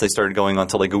had been since they started going on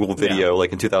to like Google Video,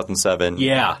 like in 2007.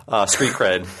 Yeah, street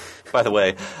cred. By the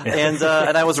way, and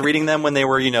I was reading them when they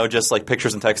were, just like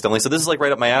pictures and text only. So this is like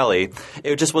right up my alley.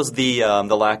 It just was the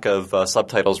lack of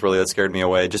subtitles really that scared me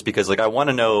away. Just because like I want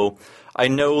to know, I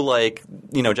know like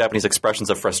Japanese expressions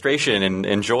of frustration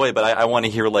and joy, but I want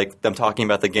to hear like them talking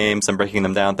about the games and breaking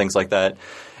them down, things like that.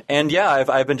 And yeah,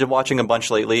 I've been watching a bunch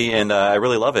lately, and I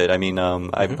really love it. I mean,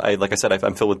 I like I said,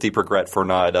 I'm filled with deep regret for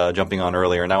not jumping on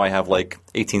earlier. Now I have like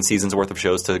 18 seasons worth of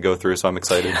shows to go through, so I'm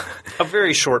excited. A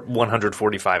very short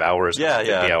 145 hours.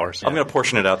 50 hours. I'm going to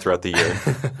portion it out throughout the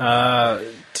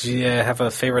year. Do you have a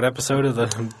favorite episode of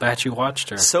the batch you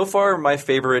watched? Or? So far, my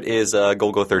favorite is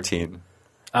Golgo 13.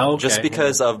 Oh, okay. Just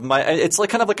because of it's like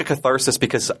kind of like a catharsis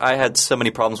because I had so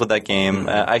many problems with that game.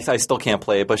 I still can't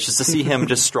play it, but just to see him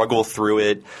just struggle through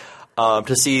it,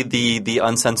 to see the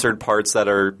uncensored parts that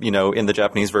are in the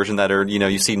Japanese version that are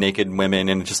you see naked women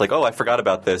and it's just like, oh, I forgot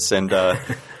about this, and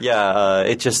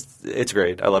it's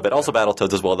great. I love it. Also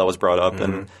Battletoads as well, that was brought up,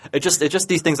 and it's just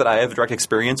these things that I have direct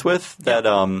experience with that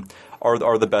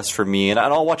are the best for me, and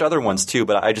I'll watch other ones too,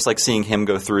 but I just like seeing him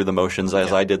go through the motions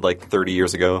as I did like 30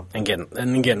 years ago.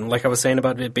 And again, like I was saying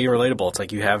about it being relatable, it's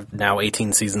like you have now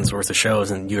 18 seasons worth of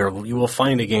shows, and you will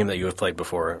find a game that you have played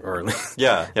before, or at least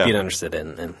be interested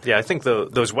in. And yeah, I think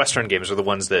those Western games are the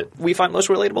ones that we find most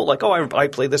relatable. Like, oh, I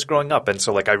played this growing up, and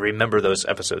so like I remember those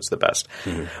episodes the best.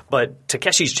 Mm-hmm. But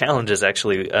Takeshi's Challenge is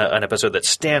actually an episode that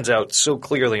stands out so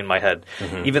clearly in my head,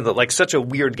 even though like such a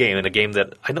weird game and a game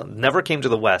that never came to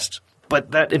the West.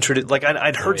 But that introduced, like,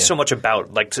 I'd heard so much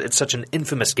about, like, it's such an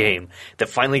infamous game that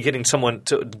finally getting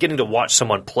to watch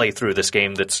someone play through this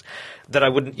game that I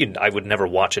would never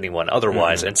watch anyone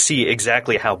otherwise and see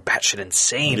exactly how batshit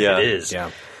insane it is.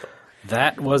 Yeah.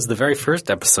 That was the very first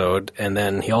episode, and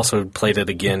then he also played it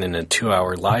again in a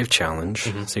 2-hour live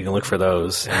challenge, so you can look for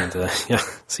those and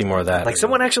see more of that. Like,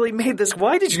 someone actually made this.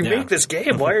 Why did you make this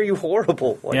game? Why are you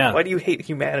horrible? Why do you hate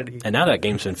humanity? And now that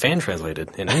game's been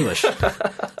fan-translated in English, so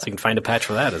you can find a patch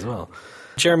for that as well.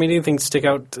 Jeremy, anything stick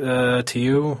out to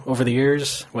you over the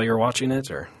years while you were watching it?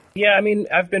 Or? Yeah, I mean,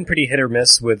 I've been pretty hit or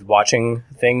miss with watching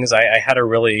things. I had a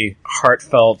really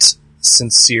heartfelt,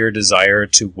 sincere desire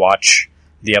to watch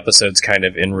the episodes kind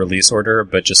of in release order,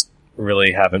 but just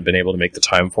really haven't been able to make the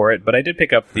time for it. But I did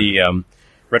pick up the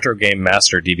Retro Game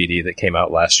Master DVD that came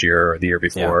out last year or the year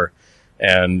before,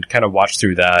 and kind of watched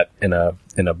through that in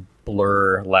a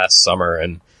blur last summer.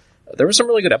 And there were some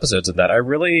really good episodes of that.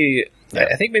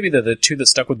 I think maybe the two that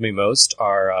stuck with me most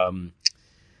are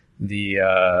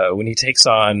when he takes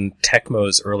on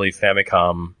Tecmo's early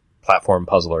Famicom platform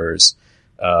puzzlers,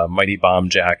 Mighty Bomb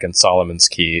Jack and Solomon's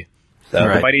Key.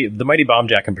 The Mighty Bomb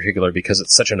Jack in particular, because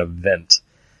it's such an event.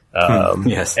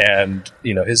 Yes. And,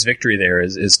 his victory there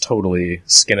is totally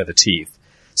skin of the teeth.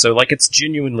 So, it's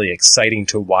genuinely exciting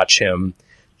to watch him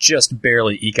just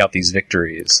barely eke out these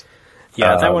victories.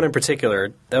 Yeah, that one in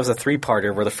particular, that was a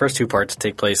 3-parter where the first 2 parts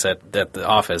take place at the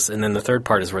office, and then the 3rd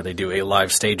part is where they do a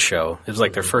live stage show. It was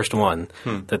like their first one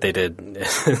that they did.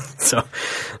 So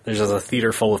there's just a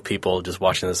theater full of people just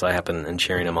watching this happen and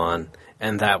cheering them on.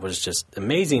 And that was just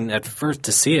amazing at first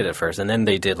to see it at first. And then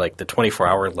they did like the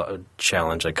 24-hour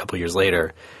challenge like, a couple years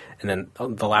later. And then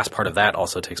the last part of that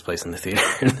also takes place in the theater.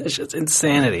 It's just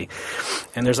insanity.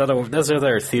 And there's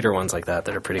other theater ones like that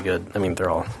are pretty good. I mean,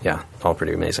 they're all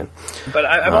pretty amazing. But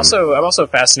I'm also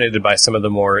fascinated by some of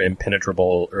the more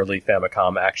impenetrable early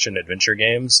Famicom action adventure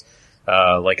games,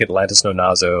 like Atlantis no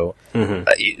Nazo.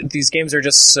 These games are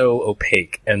just so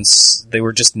opaque, and they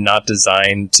were just not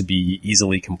designed to be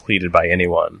easily completed by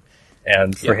anyone.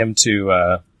 And for him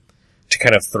to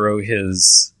kind of throw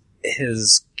his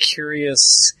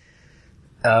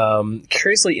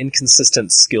curiously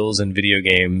inconsistent skills in video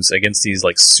games against these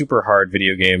like super hard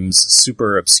video games,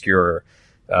 super obscure,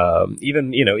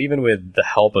 even with the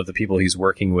help of the people he's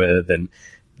working with and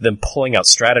them pulling out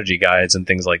strategy guides and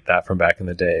things like that from back in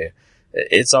the day.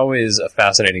 It's always a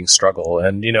fascinating struggle.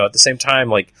 And, at the same time,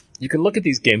 like, you can look at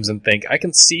these games and think, I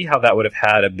can see how that would have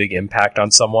had a big impact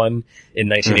on someone in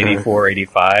 1984 or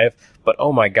 85, but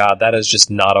oh my god, that is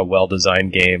just not a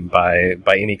well-designed game by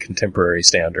any contemporary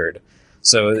standard.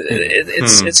 So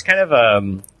it's kind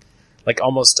of like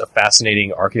almost a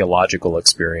fascinating archaeological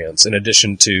experience, in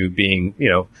addition to being,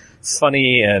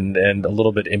 funny and a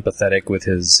little bit empathetic with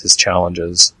his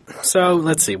challenges. So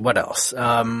let's see, what else?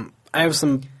 I have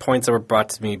some points that were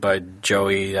brought to me by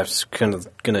Joey. I was kind of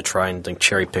going to try and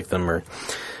cherry pick them or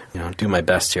do my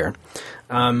best here.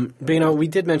 But we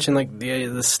did mention like the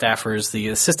staffers, the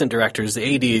assistant directors,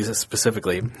 the ADs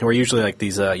specifically, who are usually like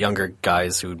these younger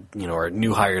guys who are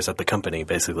new hires at the company,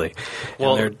 basically.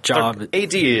 Well, and their job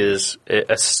AD is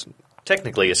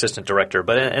technically assistant director,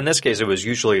 but in this case, it was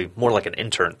usually more like an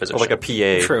intern position, or like a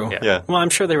PA. True. Yeah. Well, I'm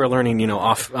sure they were learning,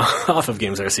 off of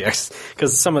Games RCX,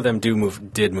 because some of them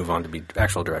did move on to be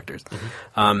actual directors.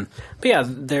 But yeah,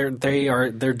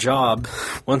 their job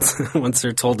once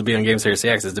they're told to be on Games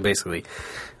RCX is to basically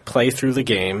play through the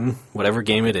game, whatever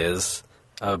game it is,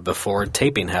 before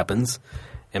taping happens,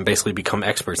 and basically become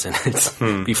experts in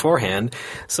it beforehand,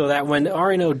 so that when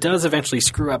RNO does eventually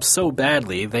screw up so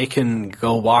badly, they can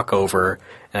go walk over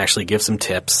and actually give some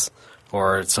tips,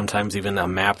 or sometimes even a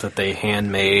map that they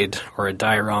handmade, or a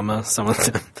diorama. Some of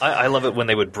them. I love it when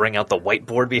they would bring out the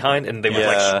whiteboard behind, and they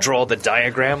would draw the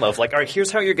diagram of like, all right,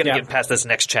 here's how you're going to get past this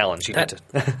next challenge.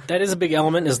 That is a big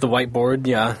element, is the whiteboard.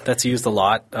 Yeah, that's used a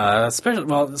lot,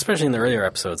 especially in the earlier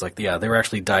episodes. Like, they were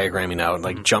actually diagramming out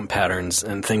like jump patterns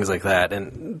and things like that,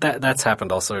 and that's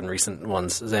happened also in recent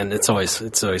ones. And it's always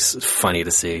funny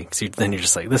to see, because then you're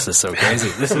just like, this is so crazy.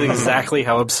 This is exactly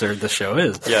how absurd the show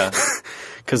is. Yeah.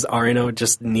 Because Arino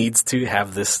just needs to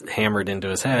have this hammered into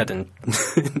his head and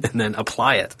then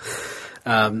apply it.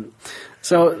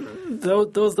 So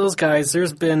those guys,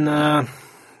 there's been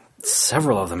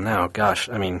several of them now. Gosh,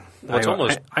 I mean, it's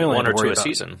almost one or two a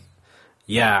season.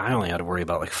 Yeah, I only had to worry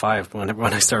about like 5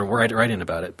 when I started writing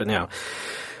about it. But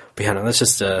that's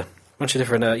just a bunch of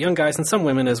different young guys and some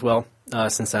women as well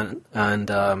since then. And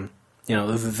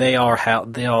they all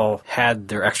had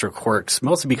their extra quirks,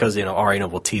 mostly because Arino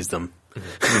will tease them.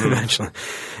 Eventually,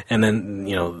 and then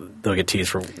they'll get teased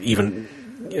for even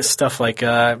stuff like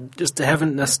just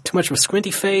having too much of a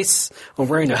squinty face, or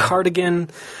wearing a cardigan,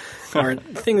 or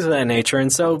things of that nature.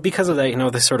 And so because of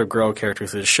that, they sort of grow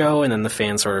characters through the show, and then the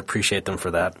fans sort of appreciate them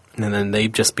for that, and then they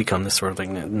just become this sort of like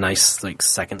nice like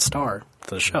second star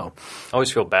to the show. I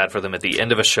always feel bad for them at the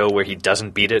end of a show where he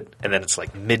doesn't beat it, and then it's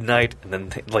like midnight, and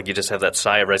then like you just have that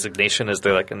sigh of resignation as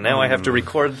they're like, and now I have to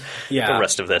record the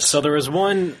rest of this. So there was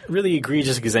one really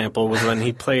egregious example was when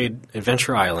he played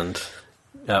Adventure Island,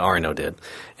 Arino did,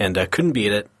 and couldn't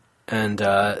beat it. And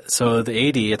so the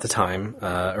AD at the time,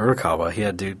 Urukawa, he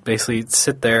had to basically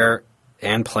sit there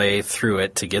and play through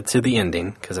it to get to the ending,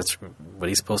 because that's what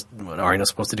Arino's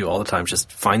supposed to do all the time,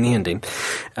 just find the ending.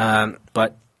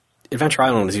 But Adventure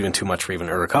Island was even too much for even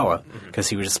Urukawa, because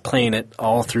he was just playing it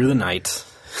all through the night,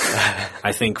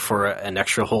 I think for an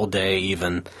extra whole day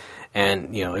even, and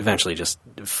eventually just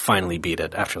finally beat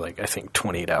it after like I think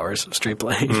 28 hours of straight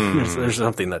playing. There's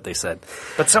something that they said,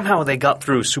 but somehow they got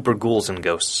through Super Ghouls and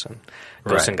Ghosts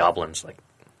and Goblins. Like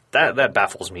that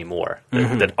baffles me more.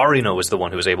 That Arino was the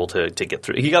one who was able to get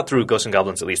through. He got through Ghosts and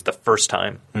Goblins at least the first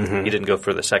time. He didn't go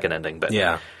for the second ending, but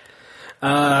yeah.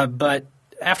 But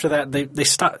after that, they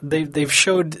stopped. They've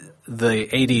showed the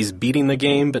 80s beating the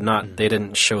game, but not. They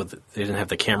didn't show. They didn't have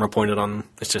the camera pointed on them.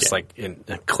 It's just like in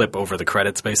a clip over the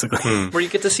credits, basically. Where you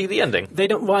get to see the ending. They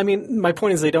don't. Well, I mean, my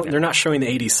point is they don't. They're not showing the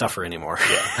 80s suffer anymore.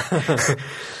 Yeah.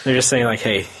 They're just saying like,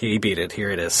 "Hey, he beat it. Here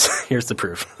it is. Here's the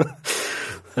proof."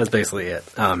 That's basically it.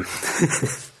 But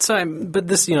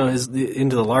this, is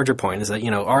into the larger point is that,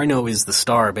 Arno is the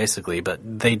star basically, but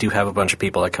they do have a bunch of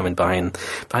people that come in behind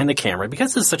the camera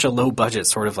because it's such a low budget,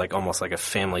 sort of like almost like a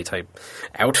family type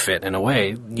outfit in a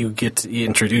way. You get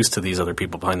introduced to these other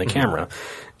people behind the camera,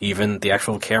 even the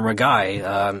actual camera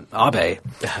guy, Abe.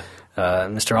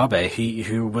 Mr. Abe,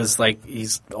 who was like,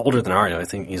 he's older than Arno. I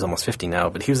think he's almost 50 now,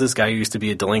 but he was this guy who used to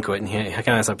be a delinquent, and he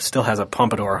kind of still has a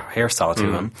pompadour hairstyle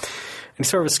to him. And he's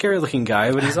sort of a scary-looking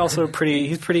guy, but he's also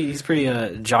pretty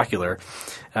jocular.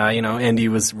 Andy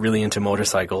was really into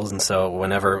motorcycles, and so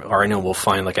whenever Arno will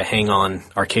find like a hang-on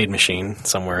arcade machine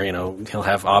somewhere, he'll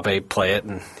have Abe play it,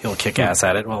 and he'll kick ass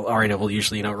at it. Well, Arno will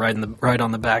usually, ride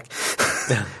on the back,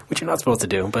 which you're not supposed to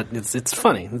do, but it's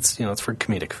funny. It's it's for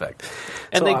comedic effect.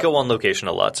 And so, they go on location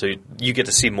a lot, so you get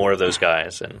to see more of those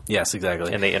guys. And yes,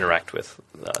 exactly. And they interact with.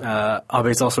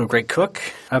 Abe's also a great cook,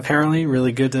 apparently,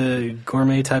 really good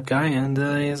gourmet type guy, and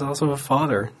he's also a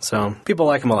father. So people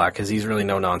like him a lot because he's really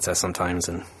no nonsense sometimes,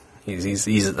 and he's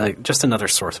like just another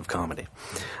source of comedy.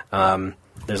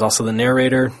 There's also the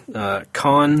narrator,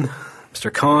 Khan,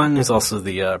 Mr. Khan, who's also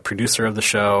the producer of the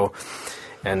show.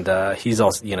 And he's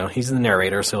also, he's the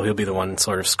narrator, so he'll be the one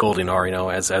sort of scolding Arno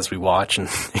as we watch, and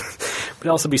but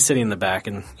he'll also be sitting in the back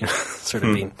and sort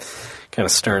of being kind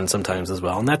of stern sometimes as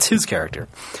well. And that's his character.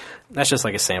 That's just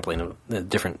like a sampling of the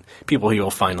different people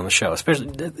you'll find on the show. Especially,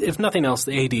 if nothing else,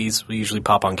 the ADs will usually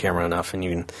pop on camera enough, and you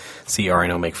can see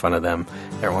Arno make fun of them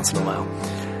every once in a while.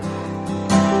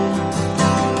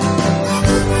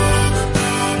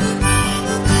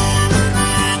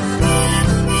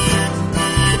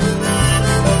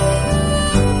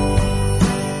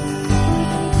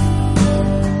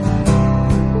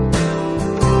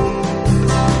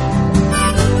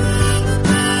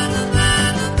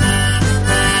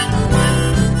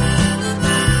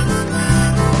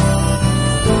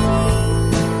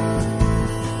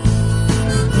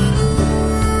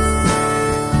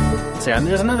 And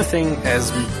there's another thing,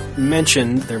 as we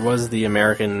mentioned, there was the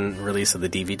American release of the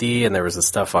DVD, and there was the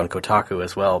stuff on Kotaku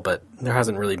as well, but there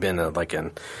hasn't really been a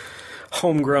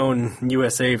homegrown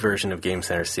USA version of Game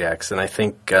Center CX, and I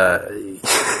think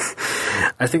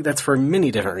I think that's for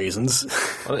many different reasons.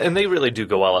 And they really do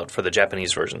go all out for the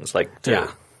Japanese versions,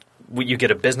 you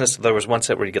get a business. There was one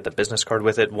set where you get the business card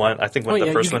with it. I think one of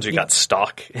the first ones you got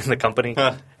stock in the company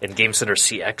in Game Center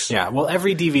CX. Yeah, well,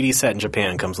 every DVD set in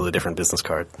Japan comes with a different business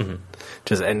card,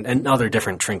 and other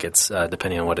different trinkets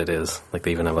depending on what it is. Like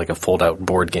they even have like a fold-out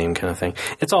board game kind of thing.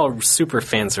 It's all super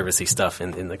fan servicey stuff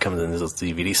that comes in those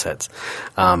DVD sets.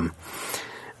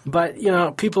 But,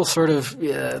 people sort of,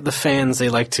 the fans, they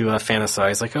like to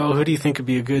fantasize, like, oh, who do you think would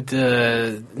be a good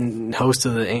host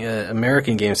of the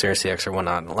American Game Center CX or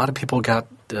whatnot? And a lot of people got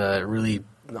really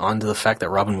onto the fact that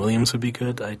Robin Williams would be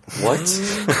good. What?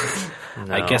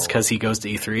 No. I guess because he goes to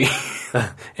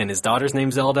E3 and his daughter's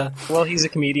name's Zelda. Well, he's a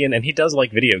comedian, and he does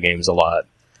like video games a lot.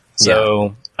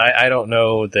 So I don't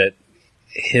know that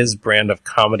his brand of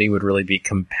comedy would really be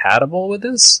compatible with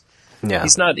this. Yeah.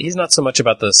 He's not so much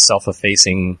about the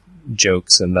self-effacing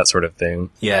jokes and that sort of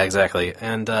thing. Yeah, exactly.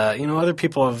 And, other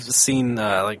people have seen,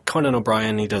 like Conan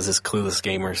O'Brien, he does this Clueless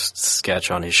Gamer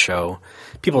sketch on his show.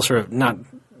 People sort of not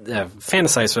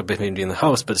fantasized about him being the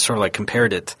host, but sort of like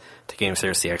compared it to Game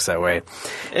Center CX that way.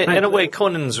 In a way,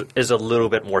 Conan's is a little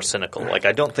bit more cynical. Like,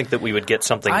 I don't think that we would get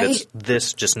something that's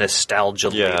this just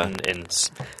nostalgia-laden and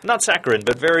not saccharine,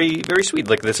 but very, very sweet.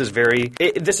 Like, this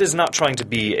is not trying to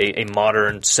be a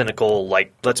modern, cynical,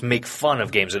 like, let's make fun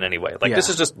of games in any way. Like, this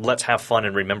is just let's have fun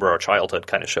and remember our childhood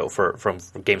kind of show from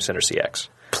Game Center CX.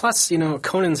 Plus,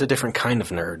 Conan's a different kind of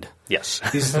nerd. Yes.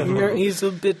 He's a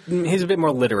bit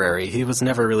more literary. He was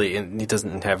never really he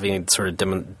doesn't have any sort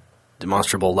of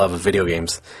demonstrable love of video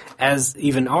games, as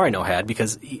even Arno had,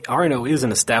 because Arno is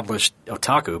an established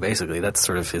otaku, basically. That's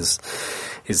sort of his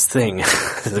thing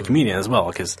as a comedian as well,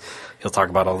 because he'll talk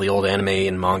about all the old anime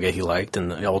and manga he liked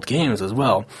and the old games as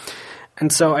well.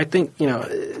 And so I think,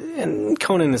 and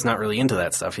Conan is not really into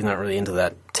that stuff. He's not really into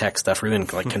that tech stuff or even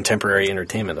like contemporary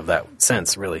entertainment of that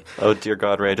sense, really. Oh, dear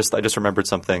God, Ray, I just remembered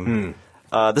something.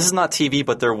 This is not TV,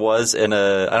 but there was I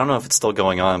don't know if it's still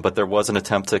going on, but there was an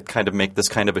attempt to kind of make this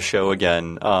kind of a show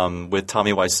again with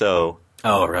Tommy Wiseau.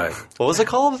 Oh, right. What was it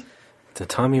called? The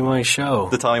Tommy Wise Show.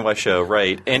 The Tommy Wise Show,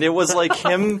 right. And it was like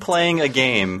him playing a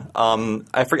game.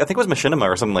 I think it was Machinima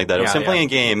or something like that. It was him playing a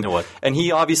game. And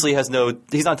he obviously he's not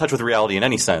in touch with reality in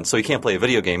any sense, so he can't play a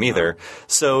video game either.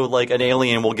 So like an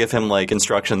alien will give him like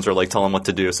instructions or like tell him what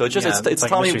to do. So it's just it's like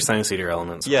Tommy Mystery Science Theater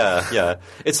elements. Yeah.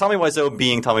 It's Tommy Wiseau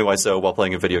being Tommy Wiseau while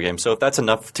playing a video game. So if that's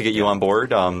enough to get you on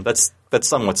board, that's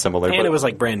somewhat similar. And it was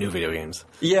like brand new video games.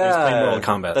 Yeah, he was playing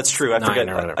Mortal Kombat. That's true. I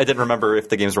didn't remember if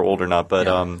the games were old or not, but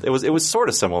it was sort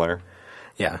of similar.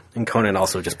 Yeah, and Conan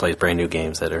also just plays brand new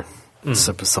games that are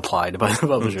supplied by the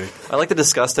publisher. I like the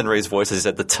disgust in Ray's voice as he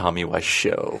said the Tommy Wise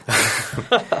Show.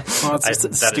 Well, it's just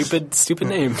a stupid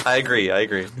name. I agree.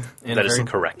 And that is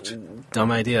correct.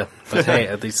 Dumb idea. But hey,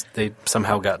 at least they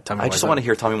somehow got Tommy Wiseau. I just want to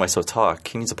hear Tommy Wiseau talk.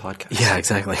 He needs a podcast. Yeah,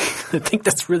 exactly. I think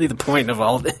that's really the point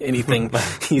of anything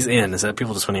he's in, is that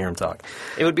people just want to hear him talk.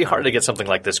 It would be hard to get something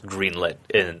like this greenlit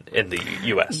in the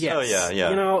U.S. Yes. Oh, yeah.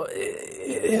 You know,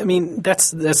 I mean,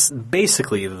 that's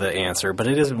basically the answer, but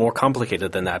it is more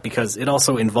complicated than that because it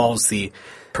also involves the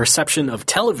perception of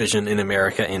television in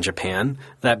America and Japan,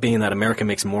 that being that America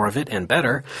makes more of it and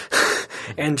better,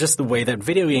 and just the way that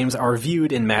video games are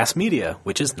viewed in mass media,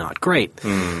 which is not great.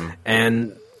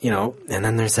 And, you know, and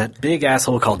then there's that big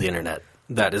asshole called the internet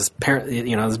that is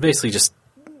basically just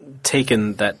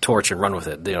taken that torch and run with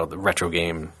it. You know, the retro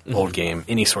game, old game,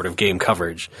 any sort of game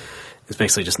coverage. It's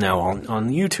basically just now on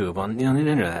YouTube, on the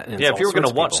internet. And if you were going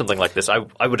to watch something like this,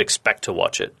 I would expect to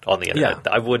watch it on the internet.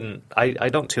 Yeah. I wouldn't. I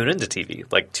don't tune into TV.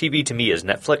 Like TV to me is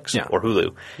Netflix or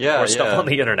Hulu or stuff on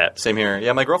the internet. Same here.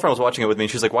 Yeah, my girlfriend was watching it with me,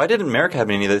 and she's like, "Why didn't America have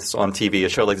any of this on TV? A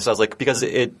show like this?" I was like, "Because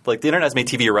the internet has made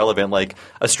TV irrelevant. Like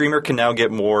a streamer can now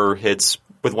get more hits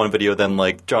with one video than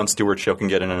like Jon Stewart's show can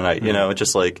get in a night. You know, it's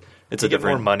just like it's a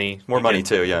different more money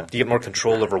too. Yeah, you get more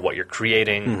control over what you're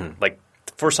creating. Like.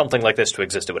 For something like this to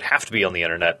exist, it would have to be on the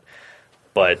internet.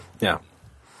 But then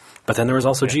there was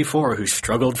also G4, who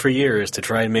struggled for years to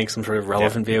try and make some sort of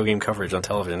relevant video game coverage on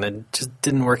television. It just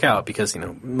didn't work out because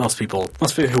most people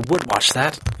who would watch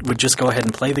that would just go ahead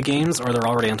and play the games, or they're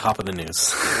already on top of the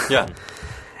news. Yeah.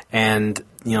 And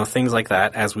things like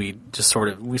that, as we sort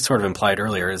of implied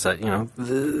earlier, is that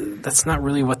that's not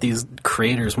really what these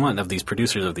creators want, of these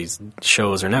producers of these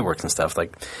shows or networks and stuff.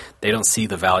 Like, they don't see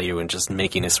the value in just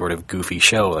making a sort of goofy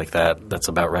show like that that's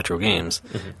about retro games.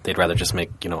 They'd rather just make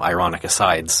ironic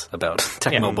asides about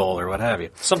Tecmo Bowl or what have you.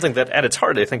 Something that at its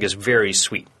heart I think is very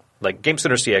sweet. Like Game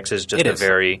Center CX is just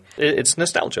it's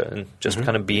nostalgia and just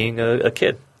kind of being a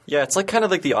kid. Yeah, it's like kind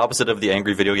of like the opposite of the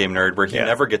angry video game nerd, where he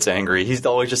never gets angry. He's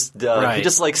always just he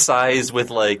just like sighs with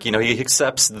like he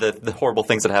accepts the horrible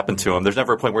things that happen to him. There's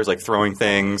never a point where he's like throwing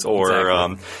things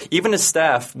or even his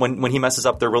staff when he messes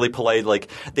up, they're really polite. Like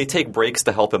they take breaks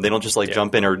to help him. They don't just like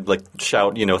jump in or like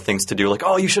shout things to do like,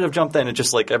 oh, you should have jumped in. It's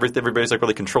just like everybody's like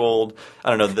really controlled.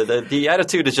 I don't know. The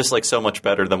attitude is just like so much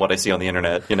better than what I see on the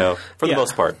internet. For the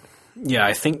most part. Yeah,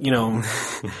 I think,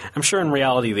 I'm sure in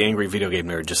reality the angry video game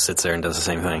nerd just sits there and does the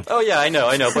same thing. Oh, yeah, I know.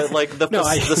 But, like,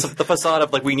 the facade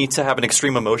of, like, we need to have an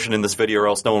extreme emotion in this video or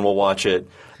else no one will watch it,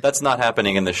 that's not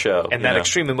happening in the show. And that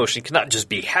extreme emotion cannot just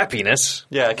be happiness.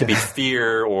 Yeah, it can be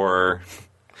fear or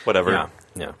whatever.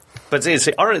 Yeah. But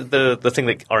the thing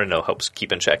that RNO helps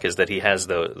keep in check is that he has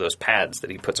those pads that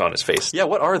he puts on his face. Yeah,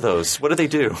 what are those? What do they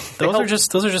do? Those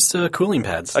are just cooling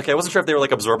pads. Okay, I wasn't sure if they were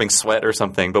like absorbing sweat or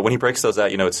something, but when he breaks those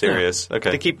out, it's serious. Yeah.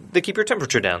 Okay, they keep your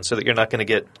temperature down so that you're not going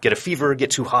to get a fever,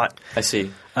 get too hot. I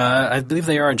see. I believe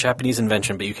they are a Japanese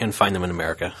invention, but you can find them in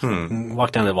America.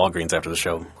 Walk down to Walgreens after the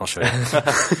show. I'll show you.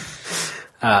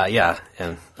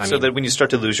 And that when you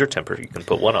start to lose your temper, you can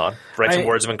put one on, write some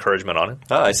words of encouragement on it.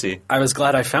 Ah, I see. I was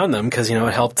glad I found them because,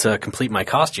 it helped complete my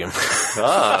costume.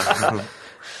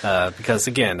 Because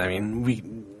again,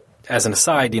 as an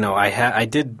aside, I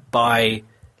did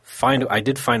find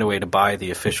a way to buy the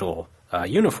official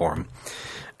uniform.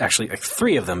 Actually, like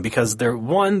 3 of them, because there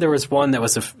was one that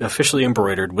was officially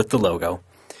embroidered with the logo.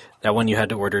 That one you had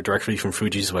to order directly from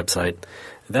Fuji's website.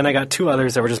 Then I got 2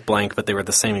 others that were just blank, but they were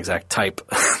the same exact type.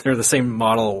 They were the same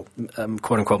model,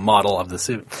 quote-unquote, model of the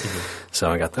suit.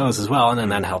 So I got those as well, and then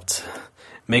that helped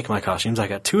make my costumes. I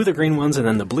got 2 of the green ones and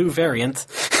then the blue variant.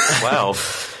 Wow.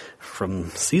 From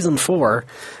Season 4.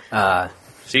 So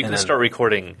you can start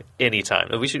recording anytime.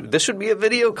 This should be a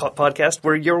video podcast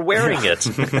where you're wearing it.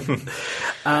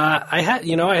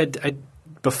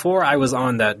 Before I was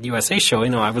on that USA show,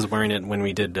 I was wearing it when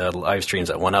we did live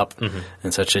streams at 1UP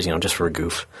and such as, just for a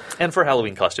goof. And for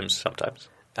Halloween costumes sometimes.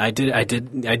 I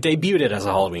debuted it as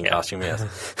a Halloween costume, yes.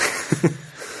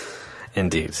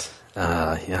 Indeed.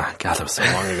 God, that was so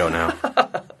long ago now.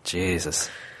 Jesus.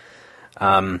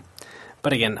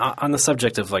 But again, on the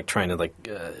subject of like trying to like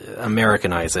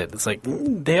Americanize it, it's like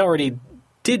they already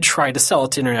did try to sell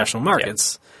it to international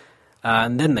markets,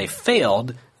 and then they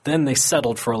failed. Then they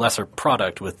settled for a lesser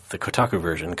product with the Kotaku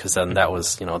version because then that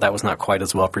was not quite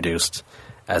as well produced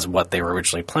as what they were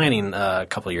originally planning a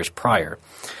couple of years prior.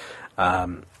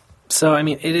 So I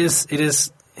mean, it is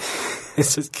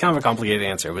it's just kind of a complicated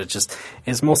answer, but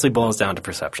it mostly boils down to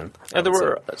perception. And there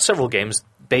were several games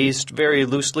based very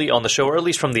loosely on the show, or at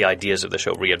least from the ideas of the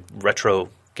show. We had Retro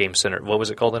Game Center. What was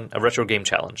it called then? A Retro Game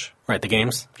Challenge. Right, the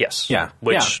games? Yes. Yeah.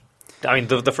 Which, I mean,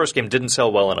 the first game didn't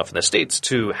sell well enough in the States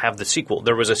to have the sequel.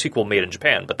 There was a sequel made in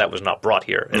Japan, but that was not brought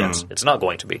here, and it's not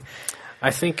going to be.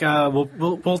 I think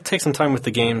we'll take some time with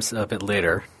the games a bit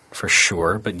later, for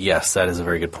sure. But yes, that is a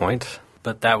very good point.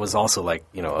 But that was also like,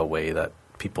 a way that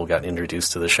people got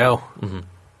introduced to the show.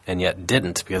 And yet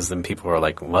didn't, because then people were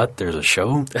like, what, there's a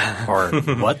show? Or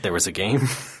what, there was a game?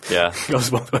 Yeah. It goes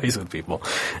both ways with people.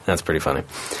 And that's pretty funny.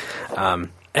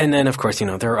 And then, of course,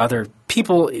 there are other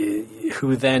people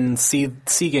who then see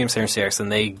Game Center CX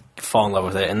and they fall in love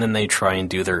with it, and then they try and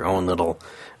do their own little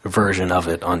version of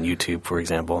it on YouTube, for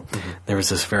example. There was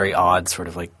this very odd sort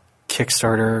of like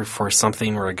Kickstarter for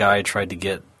something where a guy tried to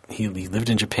get – he lived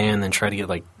in Japan and then tried to get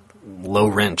like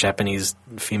low-rent Japanese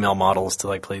female models to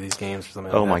like play these games or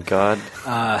something like that. Oh, my God.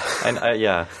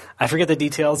 Yeah. I forget the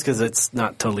details because it's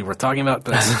not totally worth talking about,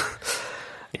 but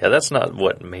yeah, that's not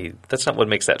what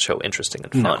makes that show interesting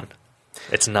and fun. No.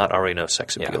 It's not Arino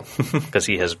sex appeal because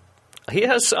he has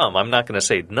some. I'm not going to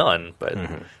say none, but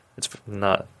it's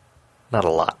not a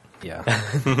lot. Yeah.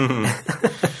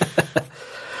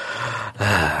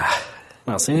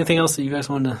 Well, so anything else that you guys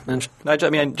wanted to mention? I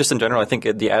mean, just in general, I think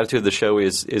the attitude of the show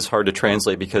is hard to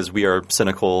translate because we are a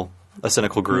cynical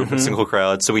group, a cynical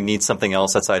crowd. So we need something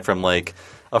else aside from like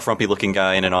a frumpy-looking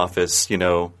guy in an office,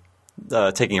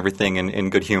 taking everything in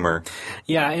good humor.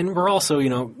 Yeah, and we're also,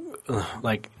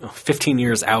 like 15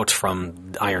 years out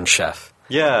from Iron Chef.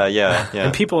 Yeah.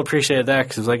 And people appreciated that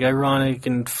because it was like ironic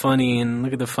and funny, and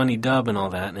look at the funny dub and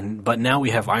all that. But now we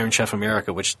have Iron Chef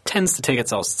America, which tends to take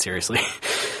itself seriously,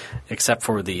 except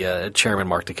for the chairman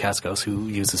Mark Dacascos, who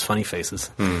uses funny faces.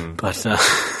 But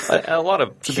a lot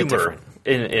of humor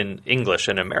in English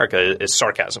in America is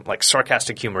sarcasm. Like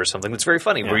sarcastic humor is something that's very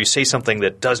funny, where you say something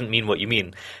that doesn't mean what you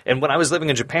mean. And when I was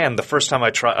living in Japan, the first time I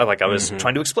was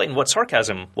trying to explain what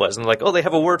sarcasm was, and they're like, oh, they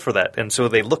have a word for that. And so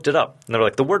they looked it up, and they're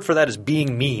like, the word for that is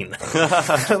being mean.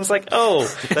 I was like,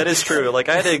 oh, that is true. Like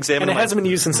I had to examine, and it hasn't been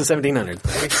used since the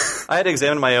 1700s. I had to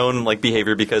examine my own like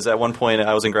behavior because at one point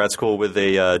I was in grad school with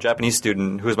a Japanese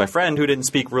student who was my friend who didn't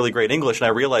speak really great English, and I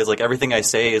realized like everything I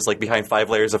say is like behind 5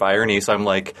 layers of irony. So I'm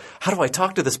like, how do I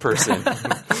talk to this person?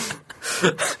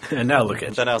 And now look at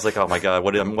you. Then I was like, oh my God,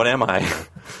 what am I?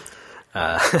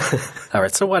 All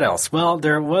right, so what else? Well,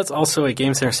 there was also a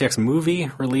Game Center CX movie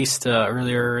released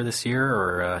earlier this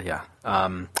year,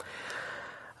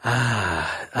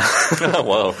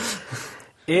 Whoa.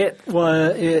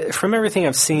 From everything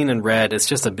I've seen and read, it's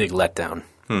just a big letdown.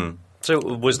 So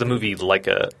was the movie like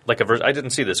a version? I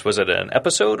didn't see this. Was it an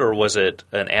episode or was it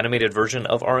an animated version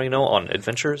of Arino on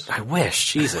Adventures? I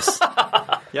wish, Jesus.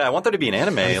 Yeah, I want there to be an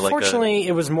anime. Unfortunately,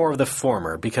 it was more of the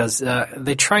former because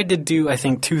they tried to do, I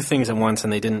think, 2 things at once,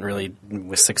 and they didn't really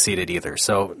succeeded either.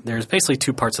 So there's basically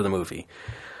 2 parts of the movie.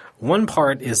 One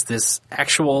part is this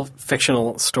actual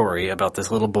fictional story about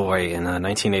this little boy in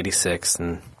 1986,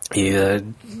 and he's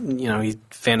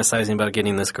fantasizing about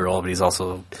getting this girl, but he's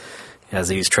also has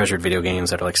these treasured video games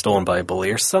that are like stolen by a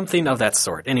bully or something of that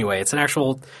sort. Anyway, it's an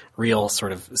actual, real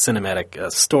sort of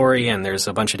cinematic story, and there's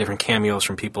a bunch of different cameos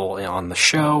from people on the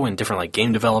show, and different like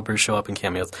game developers show up in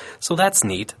cameos. So that's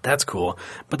neat. That's cool.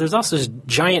 But there's also this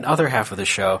giant other half of the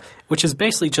show, which is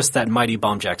basically just that Mighty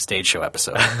Bomb Jack stage show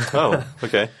episode. Oh,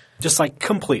 okay. Just like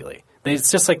completely.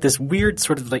 It's just like this weird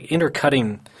sort of like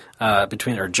intercutting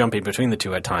jumping between the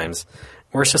two at times,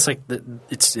 where it's just like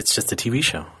it's just a TV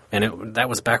show, and that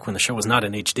was back when the show was not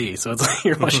in HD. So it's like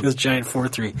you're watching this giant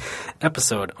 4:3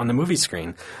 episode on the movie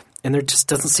screen, and there just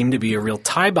doesn't seem to be a real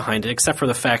tie behind it, except for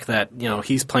the fact that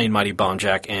he's playing Mighty Bomb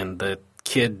Jack, and the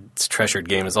kid's treasured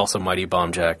game is also Mighty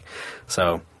Bomb Jack.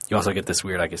 So you also get this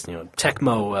weird, I guess,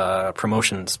 Tecmo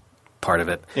promotions part of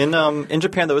it. In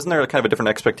Japan, though, isn't there kind of a different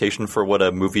expectation for what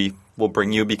a movie will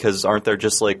bring you? Because aren't there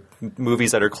just like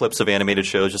movies that are clips of animated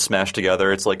shows just smashed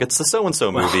together? It's like it's the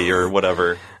so-and-so movie or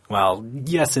whatever. Well,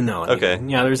 yes and no. Okay.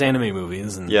 Yeah, there's anime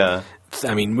movies. And, yeah.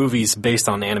 I mean, movies based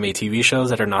on anime TV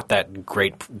shows that are not that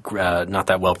great, not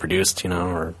that well produced,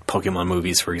 or Pokemon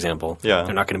movies, for example. Yeah.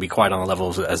 They're not going to be quite on the level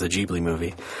as a Ghibli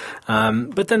movie.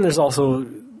 But then there's also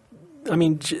I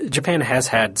mean, Japan has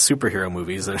had superhero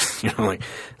movies, like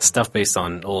stuff based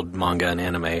on old manga and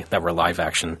anime that were live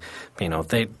action. They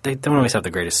don't always have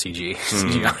the greatest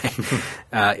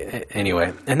CGI.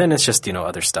 Anyway, and then it's just,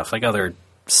 other stuff, like other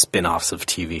spin-offs of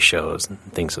TV shows and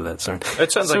things of that sort.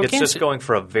 It sounds like it's just going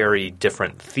for a very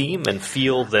different theme and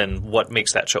feel than what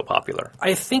makes that show popular.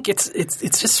 I think it's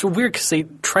just so weird because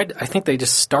I think they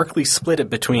just starkly split it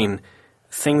between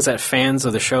things that fans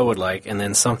of the show would like and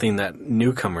then something that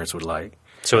newcomers would like.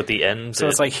 So at the end... So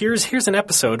it's like, here's an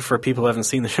episode for people who haven't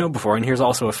seen the show before, and here's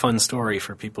also a fun story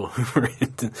for people who are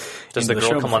into Does the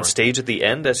girl come on stage at the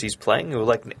end as he's playing?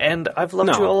 And I've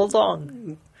loved you all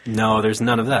along. No, there's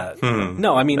none of that.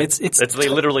 No, I mean, it's they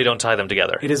literally don't tie them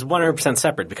together. It is 100%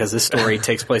 separate because this story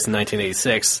takes place in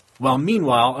 1986. Well,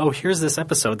 meanwhile, here's this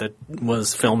episode that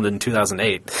was filmed in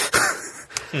 2008.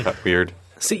 Weird.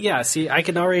 See, I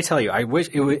can already tell you. I wish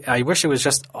it was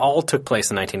just all took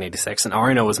place in 1986, and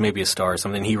Arino was maybe a star or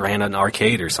something. He ran an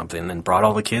arcade or something and brought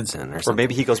all the kids in, or something. Or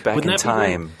maybe he goes back in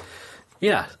time.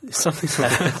 Yeah, something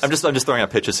like that. I'm just throwing out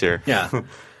pitches here. Yeah.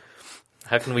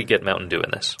 How can we get Mountain Dew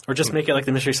in this? Or just make it like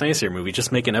the Mystery Science Theater movie.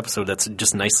 Just make an episode that's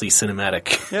just nicely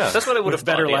cinematic. Yeah, that's what I would have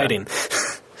better lighting.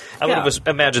 I would have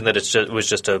imagined that it was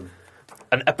just an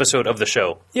episode of the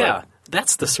show. Yeah,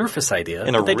 that's the surface idea.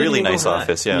 In a really nice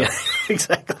office. Yeah,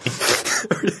 exactly.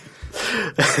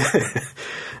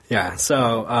 Yeah.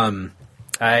 So,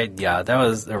 that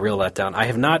was a real letdown. I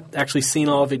have not actually seen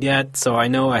all of it yet, so I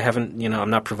know I haven't. I'm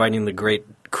not providing the great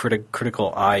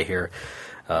critical eye here.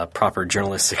 Proper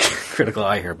journalistic critical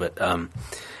eye here, but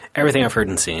everything I've heard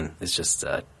and seen is just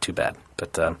too bad.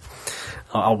 But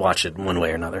I'll watch it one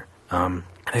way or another. And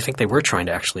I think they were trying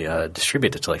to actually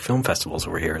distribute it to like film festivals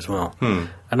over here as well. I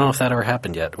don't know if that ever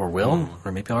happened yet, or will,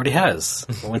 or maybe already has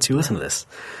once you listen to this.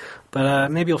 But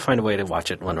maybe you'll find a way to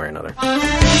watch it one way or another.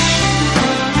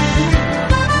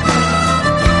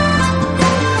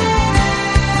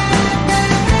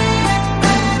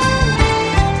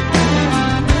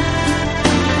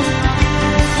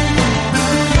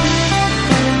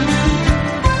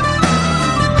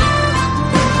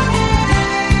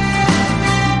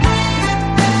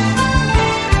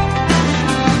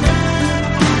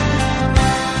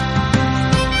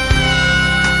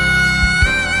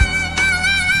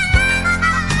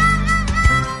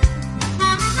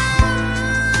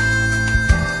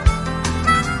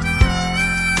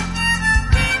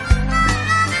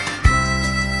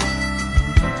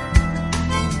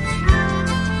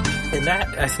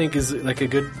 I think is like a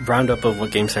good roundup of what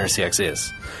Game Center CX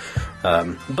is.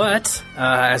 But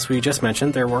as we just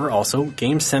mentioned, there were also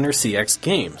Game Center CX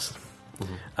games.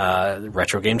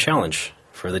 Retro Game Challenge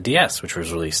for the DS, which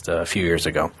was released a few years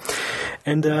ago.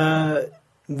 And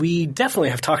we definitely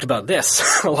have talked about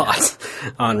this a lot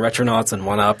on Retronauts and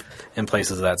 1UP and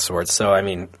places of that sort. So, I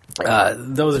mean,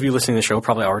 those of you listening to the show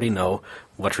probably already know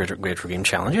what Retro Game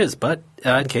Challenge is. But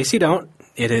in case you don't,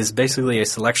 it is basically a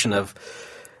selection of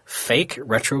fake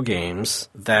retro games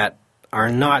that are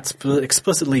not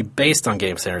explicitly based on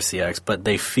Game Center CX, but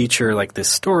they feature like this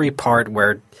story part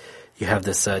where you have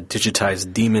this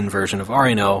digitized demon version of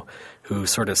Arino who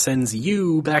sort of sends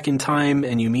you back in time,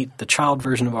 and you meet the child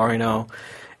version of Arino,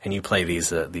 and you play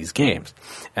these games.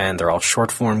 And they're all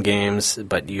short-form games,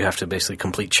 but you have to basically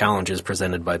complete challenges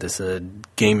presented by this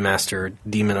game master,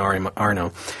 Demon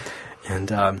Arino.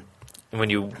 And when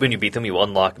you beat them, you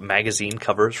unlock magazine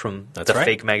covers from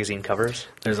fake magazine covers.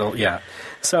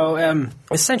 So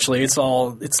essentially,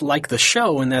 it's like the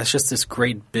show, and that's just this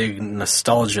great big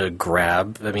nostalgia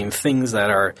grab. I mean, things that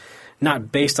are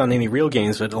not based on any real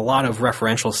games, but a lot of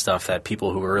referential stuff that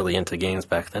people who were really into games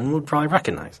back then would probably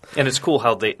recognize. And it's cool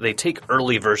how they take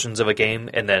early versions of a game,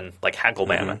 and then like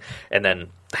Haggleman, and then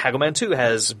Haggleman 2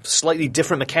 has slightly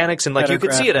different mechanics, and like you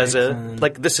could see it as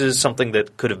like this is something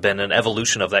that could have been an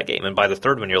evolution of that game. And by the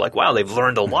third one, you're like, wow, they've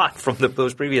learned a lot from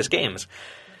those previous games.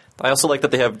 I also like that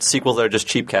they have sequels that are just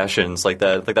cheap cash-ins, like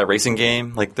that racing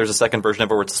game. Like there's a second version of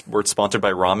it where it's sponsored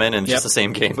by ramen, and it's just the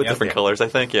same game with different colors, I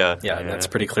think. Yeah, that's a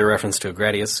pretty clear reference to a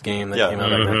Gradius game that came out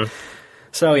back then.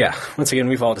 So once again,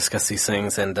 we've all discussed these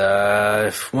things, and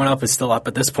if 1UP is still up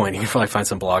at this point, you can probably find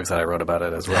some blogs that I wrote about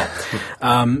it as well.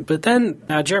 But then,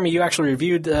 Jeremy, you actually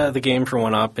reviewed the game for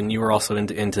 1UP, and you were also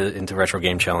into Retro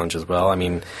Game Challenge as well. I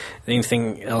mean,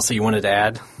 anything else that you wanted to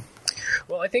add?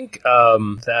 Well, I think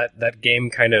that game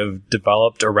kind of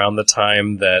developed around the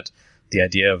time that the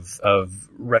idea of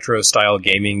retro-style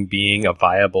gaming being a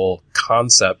viable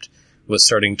concept was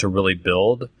starting to really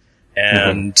build.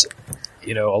 And,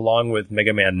 along with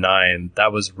Mega Man 9,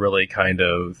 that was really kind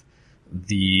of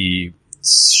the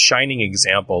shining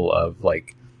example of,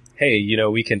 like, hey,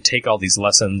 we can take all these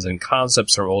lessons and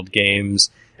concepts from old games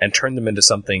and turn them into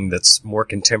something that's more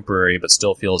contemporary but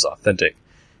still feels authentic.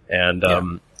 And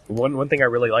one thing I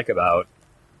really like about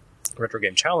Retro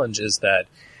Game Challenge is that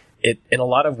it, in a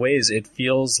lot of ways, it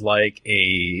feels like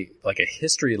a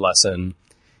history lesson,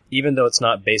 even though it's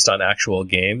not based on actual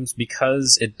games,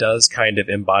 because it does kind of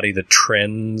embody the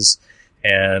trends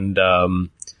and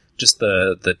just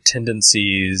the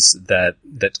tendencies that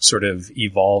sort of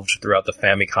evolved throughout the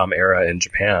Famicom era in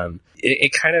Japan.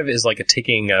 It kind of is like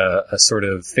taking a sort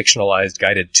of fictionalized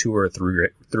guided tour through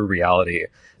reality,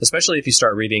 especially if you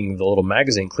start reading the little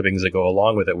magazine clippings that go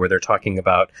along with it, where they're talking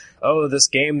about, oh, this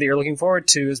game that you're looking forward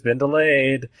to has been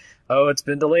delayed. Oh, it's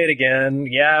been delayed again.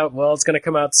 Yeah, well, it's going to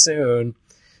come out soon.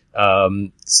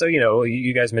 So,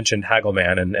 you guys mentioned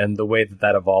Haggleman, and the way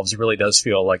that evolves really does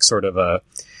feel like sort of a,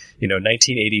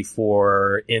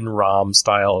 1984 in-ROM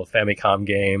style Famicom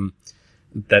game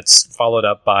that's followed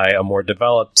up by a more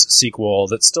developed sequel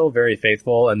that's still very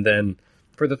faithful. And then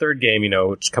for the third game,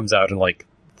 which comes out in like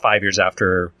 5 years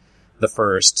after the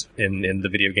first in the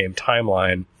video game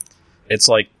timeline, it's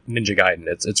like Ninja Gaiden.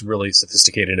 It's really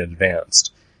sophisticated and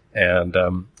advanced. And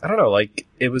I don't know, like,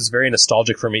 it was very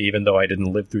nostalgic for me, even though I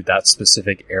didn't live through that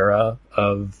specific era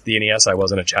of the NES. I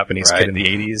wasn't a Japanese kid in the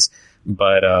 80s.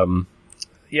 But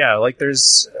yeah, like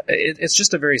it's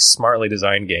just a very smartly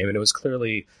designed game, and there was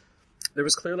clearly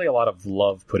a lot of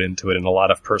love put into it and a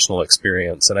lot of personal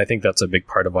experience, and I think that's a big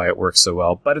part of why it works so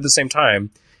well. But at the same time,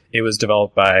 it was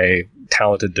developed by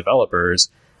talented developers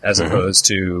as opposed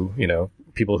to,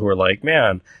 people who are like,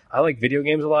 man, I like video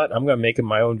games a lot. I'm going to make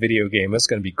my own video game. It's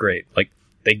going to be great. Like,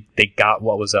 they got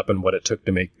what was up and what it took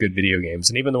to make good video games.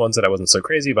 And even the ones that I wasn't so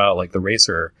crazy about, like the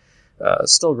Racer,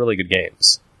 still really good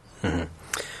games. Mm-hmm.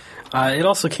 It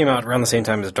also came out around the same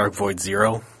time as Dark Void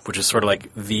Zero, which is sort of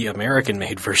like the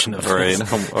American-made version of this.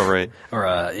 Right. Or,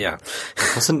 yeah.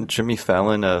 Wasn't Jimmy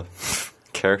Fallon a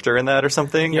character in that or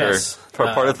something? Yes. Or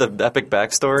part of the epic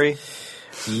backstory?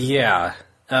 Yeah.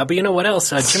 But you know what else?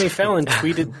 Jimmy Fallon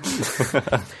tweeted...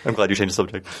 I'm glad you changed the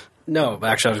subject. No,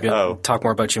 actually, I was going to talk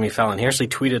more about Jimmy Fallon. He actually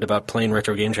tweeted about playing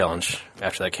Retro Game Challenge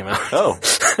after that came out. Oh.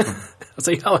 I was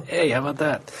like, oh, hey, how about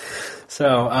that?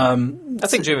 So, I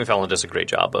think Jimmy Fallon does a great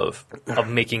job of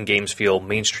making games feel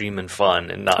mainstream and fun,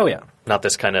 and not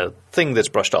this kind of thing that's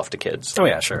brushed off to kids. Oh,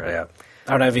 yeah, sure, yeah.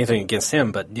 I don't have anything against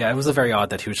him, but yeah, it was very odd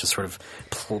that he was just sort of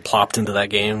plopped into that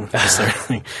game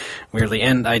weirdly.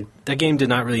 And that game did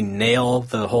not really nail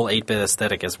the whole 8-bit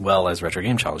aesthetic as well as Retro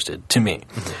Game Challenge did, to me.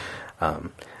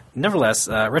 Nevertheless,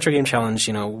 Retro Game Challenge,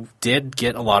 did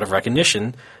get a lot of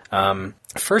recognition.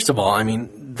 First of all, I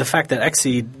mean, the fact that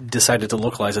XE decided to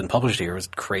localize it and publish it here was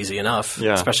crazy enough,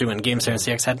 especially when Game Center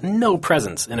CX had no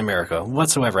presence in America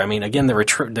whatsoever. I mean, again, they were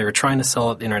trying to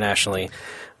sell it internationally,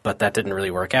 but that didn't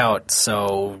really work out.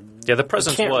 So yeah, the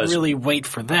presence can't really wait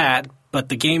for that. But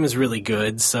the game is really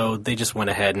good, so they just went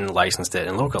ahead and licensed it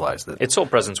and localized it. Its sole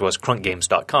presence was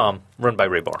crunkgames.com, run by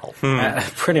Ray Barnholt.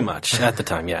 Pretty much, at the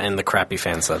time, yeah, and the crappy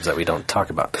fan subs that we don't talk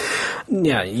about.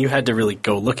 Yeah, you had to really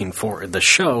go looking for the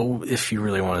show if you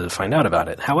really wanted to find out about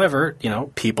it. However,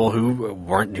 people who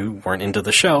weren't into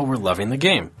the show were loving the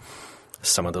game.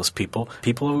 Some of those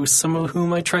some of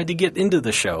whom I tried to get into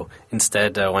the show,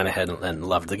 instead went ahead and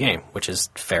loved the game, which is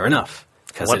fair enough.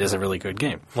 Because it is a really good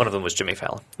game. One of them was Jimmy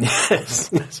Fallon. Yes.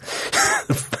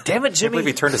 Damn it, Jimmy. I can't believe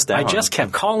he turned us down. I just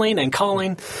kept calling and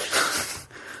calling.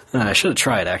 I should have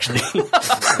tried, actually.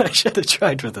 I should have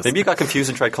tried for this. Maybe you got confused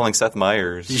and tried calling Seth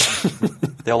Meyers.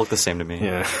 They all look the same to me.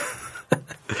 Yeah.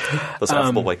 Those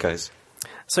affable white guys.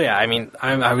 So, yeah, I mean,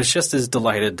 I was just as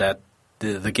delighted that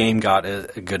the game got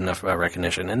a good enough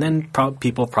recognition, and then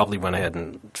people probably went ahead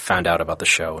and found out about the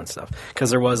show and stuff. Because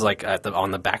there was, like,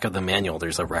 on the back of the manual,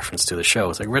 there's a reference to the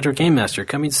show. It's like, Retro Game Master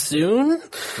coming soon?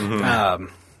 Mm-hmm.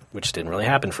 Which didn't really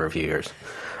happen for a few years.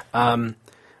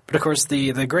 But, of course,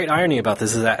 the great irony about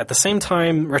this is that at the same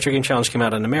time Retro Game Challenge came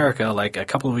out in America, like a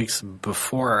couple of weeks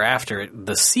before or after,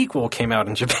 the sequel came out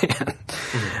in Japan.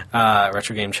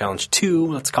 Retro Game Challenge 2,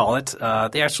 let's call it.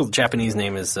 The actual Japanese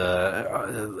name is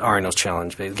Arino's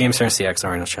Challenge. Game Center CX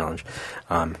Arino's Challenge.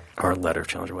 Or Letter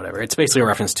Challenge or whatever. It's basically a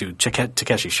reference to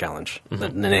Takeshi's Challenge. The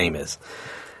name is.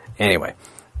 Anyway,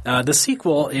 the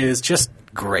sequel is just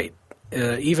great.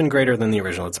 Even greater than the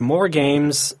original. It's more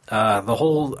games. The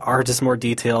whole art is more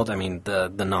detailed. I mean,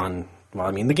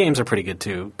 the games are pretty good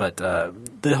too, but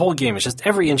the whole game is just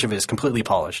every inch of it is completely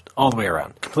polished all the way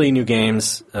around. Completely new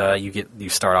games. You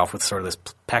start off with sort of this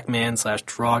Pac-Man /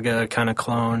 Draga kind of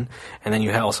clone, and then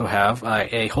you also have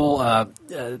a whole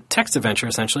text adventure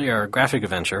essentially, or graphic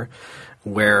adventure,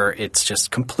 where it's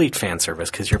just complete fan service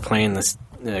because you're playing this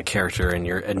character, and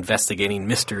you're investigating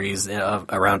mysteries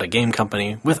around a game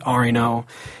company with Arino,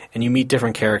 and you meet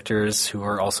different characters who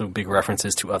are also big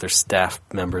references to other staff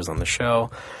members on the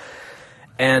show.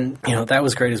 And, that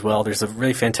was great as well. There's a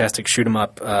really fantastic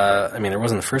shoot-'em-up. There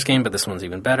wasn't the first game, but this one's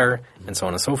even better, and so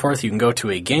on and so forth. You can go to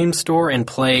a game store and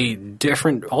play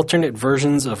different alternate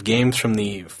versions of games from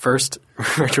the first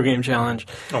Retro Game Challenge.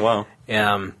 Oh, wow.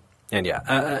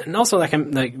 And also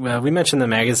we mentioned the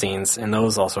magazines, and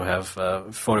those also have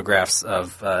photographs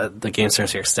of the Game Center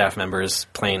Series staff members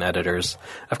playing editors.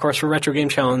 Of course, for Retro Game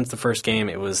Challenge, the first game,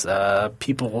 it was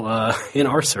people in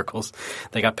our circles.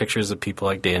 They got pictures of people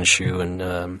like Dan Shu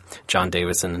and John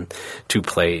Davison to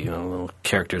play little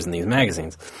characters in these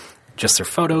magazines. Just their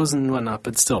photos and whatnot,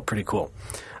 but still pretty cool.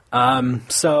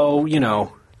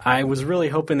 I was really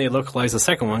hoping they'd localize the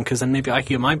second one, because then maybe I could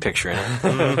get my picture in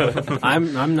it.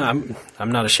 I'm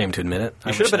not ashamed to admit it.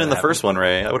 You should have been in the first one,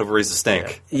 Ray. I would have raised a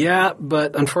stink. Yeah,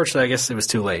 but unfortunately, I guess it was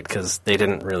too late, because they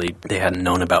hadn't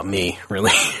known about me,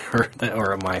 really,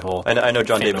 or my whole... I know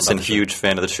John Davison, huge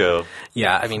fan of the show.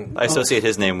 Yeah, I associate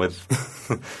his name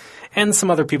with... and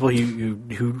some other people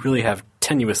who really have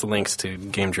tenuous links to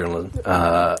game journalism.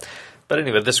 But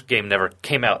anyway, this game never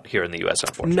came out here in the U.S.,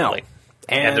 unfortunately. No.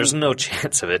 And there's no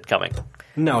chance of it coming.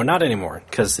 No, not anymore,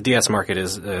 because the DS market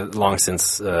is long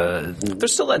since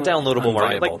there's still that downloadable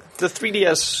market. Like the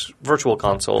 3DS Virtual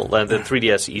Console and the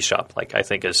 3DS eShop, I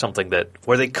think is something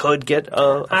where they could get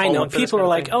a I know. People are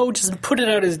like, just put it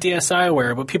out as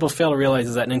DSiWare, but people fail to realize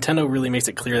is that Nintendo really makes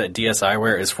it clear that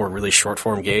DSiWare is for really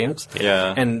short-form games.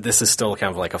 Yeah. And this is still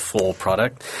kind of like a full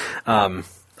product.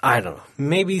 I don't know.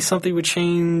 Maybe something would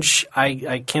change.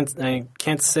 I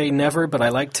can't say never, but I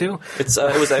like to. It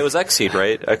was Xseed,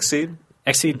 right? Xseed?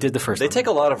 Xseed did the first They one. take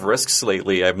a lot of risks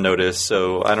lately, I've noticed,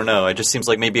 so I don't know. It just seems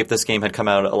like maybe if this game had come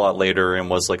out a lot later and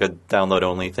was like a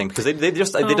download-only thing, because they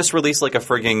just released like a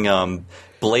frigging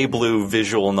BlazBlue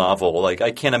visual novel. Like, I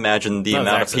can't imagine the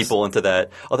amount of people into that.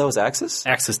 Oh, that was Axis?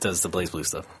 Axis does the BlazBlue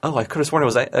stuff. Oh, I could have sworn it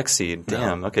was Xseed.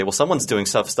 Damn. No. Okay, well, someone's doing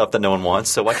stuff that no one wants,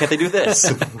 so why can't they do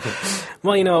this?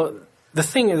 Well, the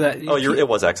thing is that... it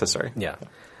was Axis, sorry. Yeah.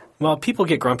 Well, people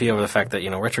get grumpy over the fact that,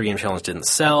 Retro Game Challenge didn't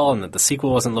sell and that the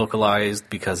sequel wasn't localized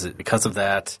because of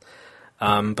that.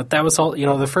 But that was all,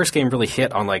 the first game really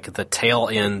hit on like the tail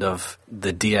end of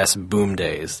the DS boom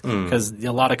days, because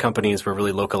a lot of companies were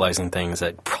really localizing things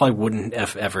that probably wouldn't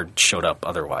have ever showed up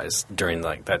otherwise during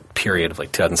like that period of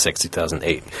like 2006,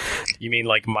 2008. You mean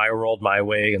like My World, My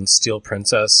Way and Steel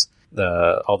Princess?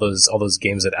 All those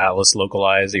games that Atlas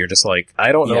localized, you're just like,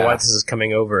 I don't know why this is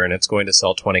coming over and it's going to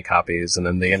sell 20 copies, and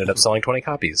then they ended up selling 20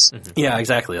 copies. Mm-hmm. Yeah,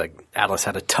 exactly. Like Atlas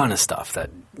had a ton of stuff that,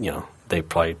 they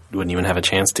probably wouldn't even have a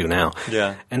chance to now.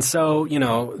 Yeah. And so,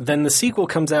 then the sequel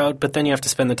comes out, but then you have to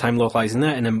spend the time localizing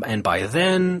that, and by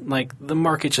then, like, the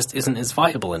market just isn't as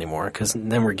viable anymore, because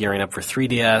then we're gearing up for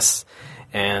 3DS,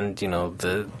 and,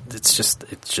 it's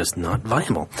just not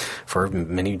viable for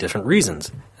many different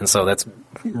reasons. And so that's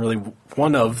really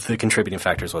one of the contributing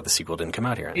factors why the sequel didn't come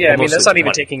out here. Yeah, that's not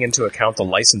even taking into account the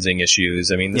licensing issues.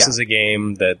 This is a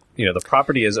game that, the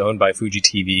property is owned by Fuji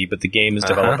TV, but the game is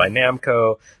developed by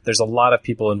Namco. There's a lot of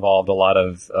people involved, a lot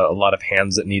of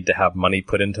hands that need to have money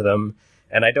put into them.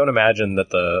 And I don't imagine that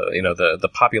the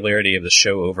popularity of the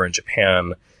show over in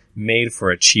Japan made for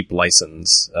a cheap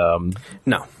license.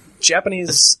 No.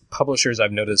 Japanese publishers,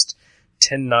 I've noticed,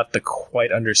 tend not to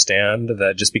quite understand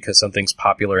that just because something's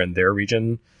popular in their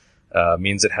region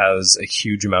means it has a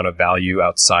huge amount of value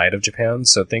outside of Japan.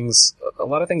 So a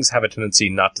lot of things have a tendency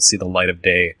not to see the light of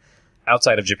day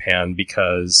outside of Japan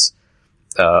because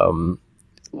licensors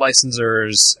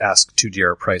ask too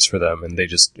dear a price for them, and they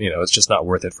just, it's just not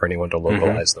worth it for anyone to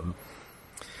localize them.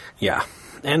 Yeah,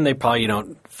 and they probably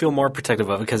don't feel more protective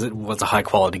of it because it was a high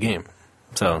quality game.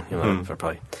 So, they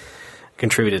probably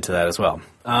contributed to that as well.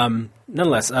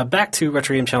 Nonetheless, back to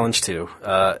Retro Game Challenge 2.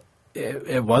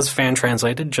 It was fan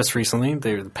translated just recently.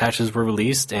 The patches were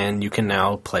released, and you can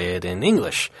now play it in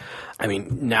English.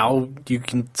 Now you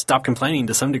can stop complaining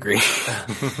to some degree.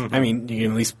 You can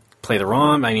at least play the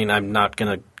ROM. I'm not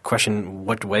going to question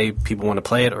what way people want to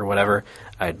play it or whatever.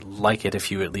 I'd like it if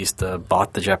you at least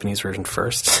bought the Japanese version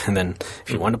first, and then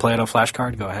if you want to play it on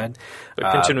flashcard, go ahead.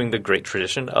 They're continuing the great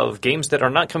tradition of games that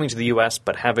are not coming to the U.S.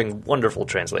 but having wonderful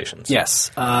translations. Yes.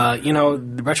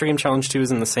 The Retro Game Challenge 2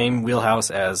 is in the same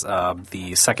wheelhouse as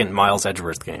the second Miles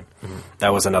Edgeworth game. Mm-hmm.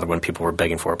 That was another one people were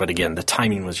begging for, but again, the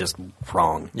timing was just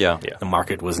wrong. Yeah. The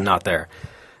market was not there.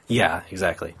 Yeah,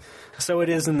 exactly. So it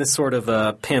is in this sort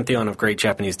of pantheon of great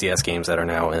Japanese DS games that are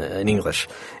now in English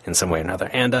in some way or another.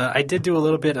 And I did do a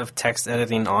little bit of text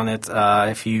editing on it.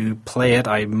 If you play it,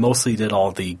 I mostly did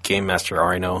all the Game Master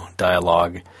Arino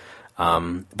dialogue.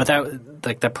 But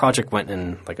that project went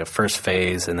in like a first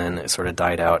phase, and then it sort of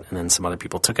died out, and then some other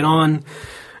people took it on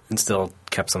and still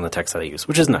kept some of the text that I use,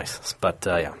 which is nice. But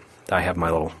yeah, I have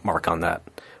my little mark on that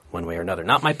one way or another.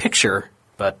 Not my picture,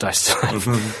 but I still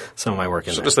have some of my work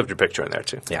in there. So just left your picture in there,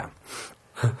 too. Yeah.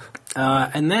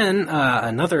 And then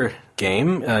another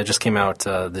game just came out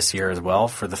this year as well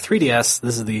for the 3DS.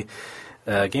 This is the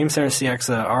Game Center CX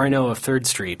RNO of 3rd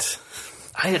Street.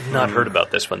 I had not heard about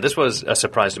this one. This was a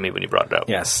surprise to me when you brought it up.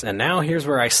 Yes, and now here's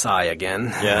where I sigh again.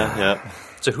 Yeah.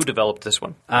 So who developed this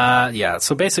one? Yeah,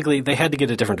 so basically they had to get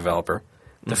a different developer.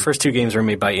 The first 2 games were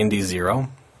made by Indie Zero,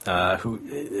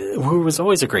 who was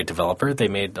always a great developer. They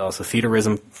made also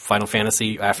Theaterism, Final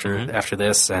Fantasy after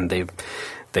this, and they've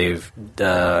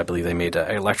I believe they made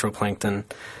Electroplankton.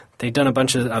 They've done a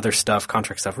bunch of other stuff,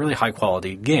 contract stuff, really high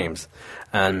quality games,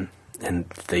 and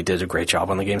they did a great job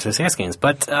on the Games for CS games.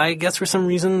 But I guess for some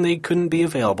reason they couldn't be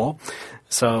available.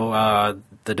 So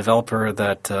the developer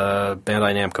that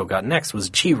Bandai Namco got next was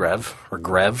G-Rev, or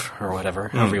Grev, or whatever,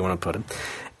 however you want to put it.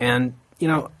 And,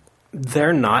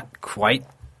 they're just not quite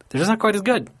as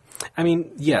good. I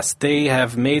mean, yes, they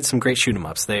have made some great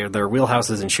shoot-'em-ups. They're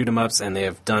wheelhouses in shoot-'em-ups, and they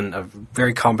have done a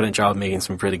very competent job making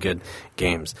some pretty good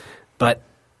games. But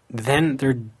then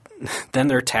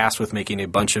they're tasked with making a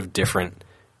bunch of different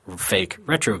fake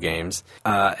retro games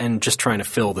and just trying to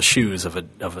fill the shoes of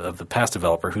the past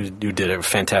developer who did a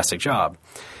fantastic job.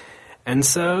 And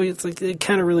so it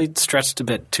kind of really stretched a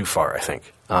bit too far, I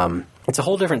think. It's a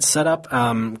whole different setup,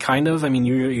 kind of. I mean,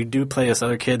 you do play this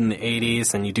other kid in the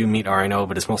 80s, and you do meet RNO,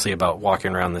 but it's mostly about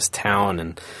walking around this town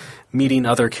and meeting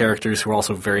other characters who are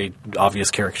also very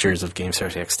obvious caricatures of Game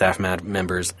Center CX staff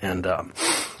members, and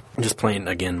just playing,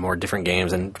 again, more different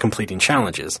games and completing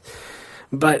challenges.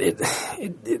 But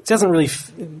it doesn't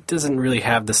really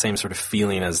have the same sort of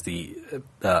feeling as the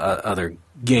other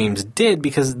games did,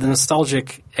 because the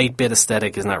nostalgic 8-bit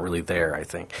aesthetic is not really there, I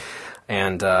think.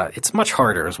 And it's much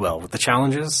harder as well with the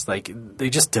challenges. Like, they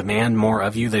just demand more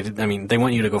of you. They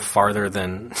want you to go farther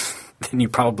than you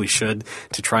probably should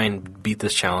to try and beat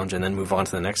this challenge and then move on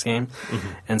to the next game. Mm-hmm.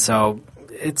 And so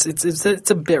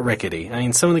it's a bit rickety. I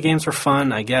mean, some of the games are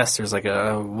fun, I guess. There's like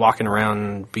a walking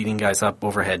around, beating guys up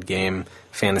overhead game,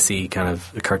 fantasy kind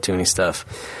of cartoony stuff.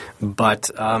 But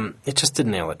it just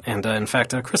didn't nail it. And in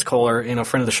fact, Chris Kohler, a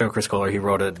friend of the show, Chris Kohler, he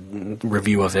wrote a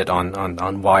review of it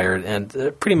on Wired, and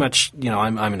pretty much,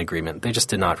 I'm in agreement. They just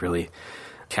did not really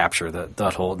capture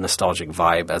that whole nostalgic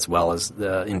vibe as well as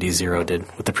Indie Zero did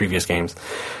with the previous games.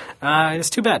 It's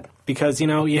too bad, because,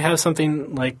 you have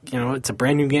something like, it's a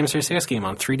brand new Game Center CS game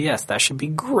on 3DS. That should be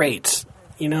great.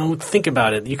 Think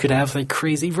about it. You could have like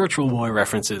crazy Virtual Boy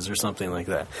references or something like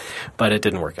that. But it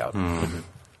didn't work out. Mm-hmm.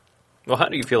 Well, how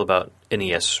do you feel about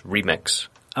NES Remix?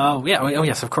 Oh, yeah. Oh,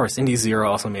 yes, of course. Indie Zero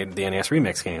also made the NES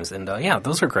Remix games. And, yeah,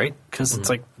 those are great, because it's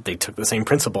like they took the same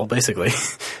principle, basically,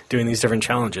 doing these different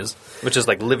challenges. Which is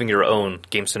like living your own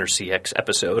Game Center CX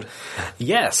episode.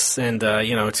 Yes. And,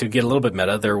 to get a little bit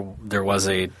meta, there was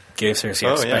a Game Center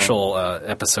CX special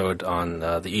episode on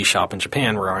the eShop in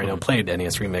Japan where RNO played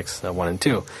NES Remix 1 and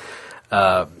 2.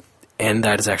 And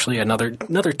that is actually another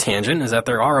tangent, is that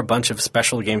there are a bunch of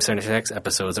special Game Center CX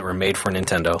episodes that were made for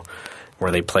Nintendo,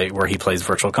 where he plays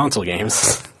Virtual Console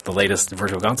games, the latest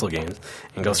Virtual Console games,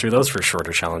 and goes through those for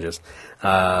shorter challenges.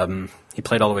 He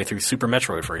played all the way through Super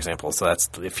Metroid, for example. So that's,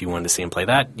 if you wanted to see him play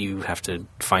that, you have to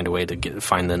find a way to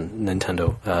find the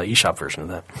Nintendo eShop version of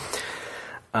that.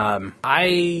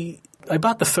 I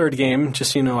bought the third game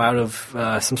just, out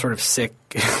of some sort of sick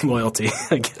loyalty,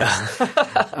 I guess.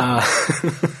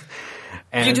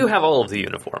 And you do have all of the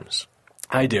uniforms.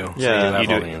 I do. Yeah, so you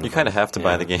do. You kind of have to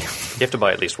buy the game. You have to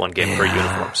buy at least one game per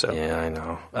uniform. So yeah, I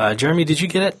know. Jeremy, did you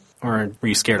get it, or were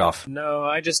you scared off? No,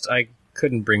 I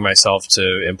couldn't bring myself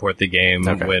to import the game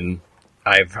when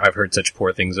I've heard such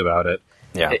poor things about it.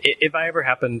 Yeah. If I ever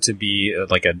happen to be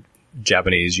like a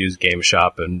Japanese used game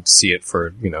shop and see it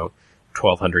for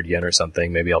 1,200 yen or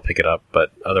something, maybe I'll pick it up.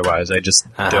 But otherwise, I just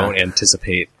don't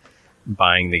anticipate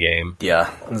buying the game.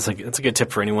 Yeah, it's a good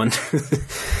tip for anyone.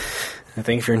 I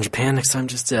think if you're in Japan next time,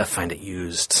 just find it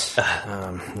used.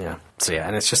 Yeah. So yeah,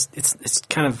 and it's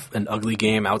kind of an ugly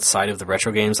game outside of the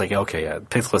retro games. Like, okay,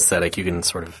 pixel aesthetic, you can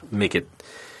sort of make it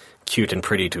cute and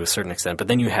pretty to a certain extent, but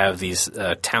then you have these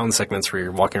town segments where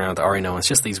you're walking around with the RNO, and it's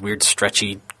just these weird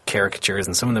stretchy caricatures,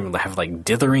 and some of them have like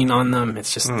dithering on them.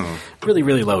 It's just really,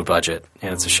 really low budget,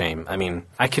 and it's a shame. I mean,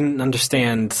 I can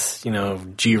understand,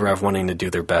 G-Rev wanting to do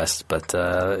their best, but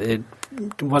it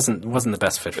wasn't the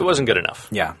best fit for them. It wasn't good enough.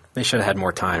 Yeah, they should have had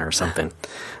more time or something.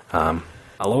 I'll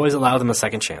always allow them a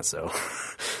second chance, though.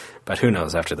 But who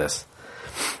knows after this.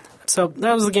 So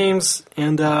that was the games,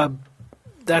 and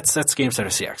that's Game Center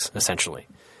CX, essentially.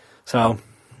 So,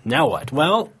 now what?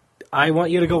 Well, I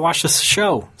want you to go watch this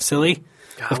show, silly.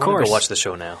 God, of course. I want to go watch the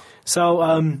show now. So,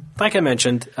 like I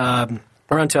mentioned,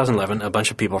 around 2011, a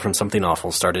bunch of people from Something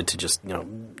Awful started to just,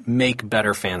 make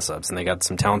better fan subs, and they got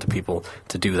some talented people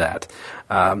to do that.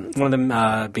 One of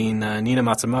them being Nina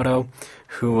Matsumoto,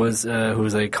 who was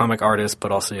a comic artist,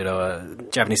 but also a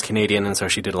Japanese Canadian, and so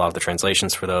she did a lot of the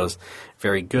translations for those.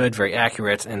 Very good, very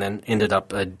accurate, and then ended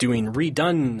up doing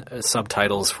redone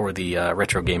subtitles for the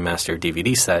Retro Game Master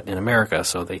DVD set in America.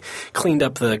 So they cleaned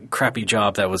up the crappy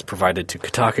job that was provided to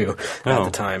Kotaku at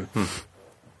the time.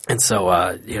 And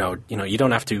so, you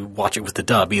don't have to watch it with the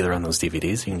dub either on those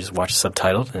DVDs. You can just watch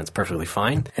subtitled, and it's perfectly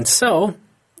fine. And so,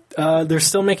 they're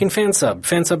still making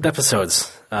fan-subbed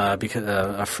episodes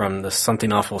because from the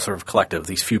Something Awful sort of collective,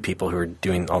 these few people who are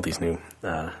doing all these new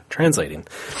translating.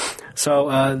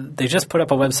 So they just put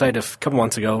up a website a couple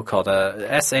months ago called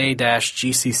sa-gccx.com,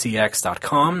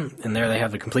 and there they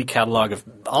have a complete catalog of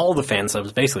all the fan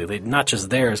subs, basically. Not just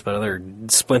theirs, but other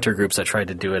splinter groups that tried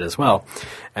to do it as well.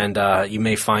 And you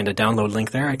may find a download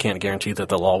link there. I can't guarantee that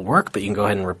they'll all work, but you can go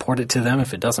ahead and report it to them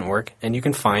if it doesn't work, and you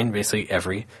can find basically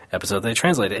every episode they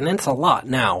translated. And it's a lot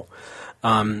now.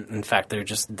 In fact, they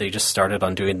just started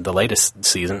on doing the latest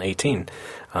season, 18.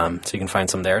 So you can find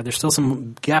some there. There's still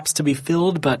some gaps to be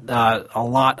filled, but a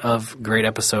lot of great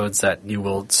episodes that you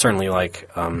will certainly like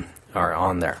are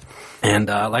on there. And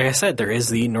like I said, there is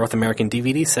the North American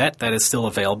DVD set that is still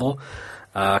available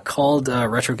called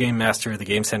Retro Game Master, the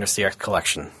Game Center CX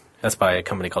Collection. That's by a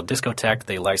company called Discotech.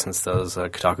 They licensed those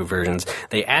Kotaku versions.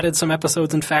 They added some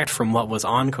episodes, in fact, from what was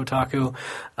on Kotaku.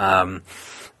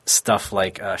 Stuff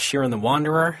like Shiren the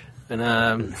Wanderer.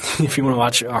 And if you want to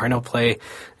watch Arno play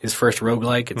his first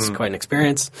roguelike, it's quite an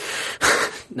experience.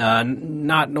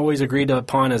 Not always agreed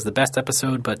upon as the best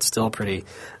episode, but still pretty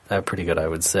good, I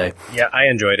would say. Yeah, I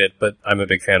enjoyed it, but I'm a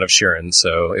big fan of Shiren,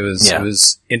 so it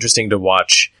was interesting to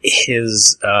watch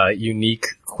his unique,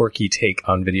 quirky take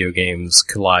on video games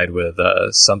collide with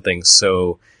something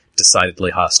so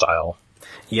decidedly hostile.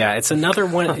 Yeah, it's another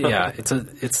one. Yeah,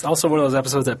 it's also one of those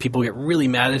episodes that people get really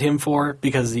mad at him for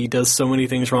because he does so many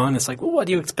things wrong. It's like, well, what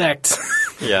do you expect?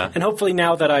 Yeah. And hopefully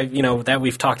now that that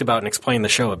we've talked about and explained the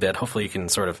show a bit, hopefully you can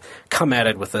sort of come at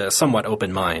it with a somewhat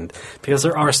open mind, because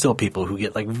there are still people who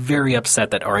get very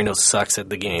upset that Arino sucks at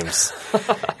the games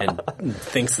and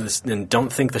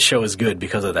don't think the show is good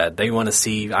because of that. They want to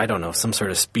see, I don't know, some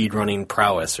sort of speedrunning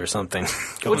prowess or something.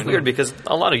 It's weird because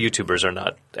a lot of YouTubers are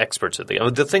not experts at the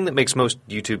game. The thing that makes most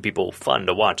YouTube people fun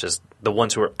to watch is the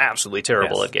ones who are absolutely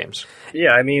terrible at games.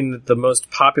 Yeah, I mean, the most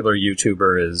popular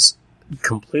YouTuber is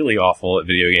completely awful at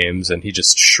video games, and he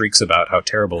just shrieks about how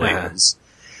terrible he is.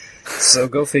 So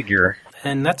go figure.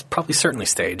 And that's probably certainly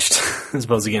staged, as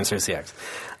opposed to Game Center CX.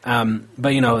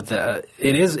 But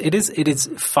it is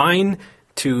fine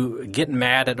to get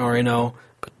mad at Norino,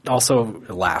 but also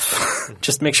laugh.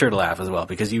 Just make sure to laugh as well,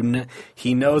 because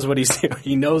he knows what he's doing.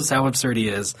 He knows how absurd he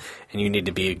is, and you need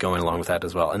to be going along with that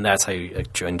as well. And that's how you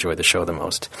enjoy the show the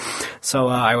most. So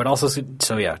I would also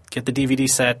get the DVD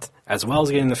set as well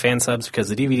as getting the fan subs, because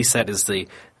the DVD set is the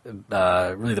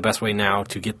really the best way now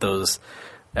to get those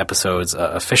episodes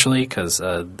officially, because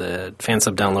the fan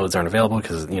sub downloads aren't available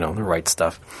because the right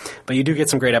stuff. But you do get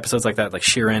some great episodes like that, like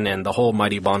Shiren and the whole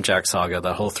Mighty Bombjack saga,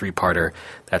 the whole 3-parter.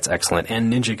 That's excellent,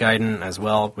 and Ninja Gaiden as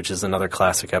well, which is another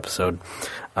classic episode.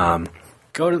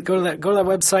 Go to that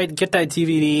website, get that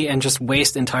DVD, and just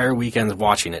waste entire weekends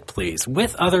watching it, please,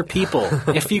 with other people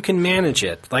if you can manage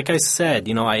it. Like I said,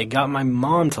 I got my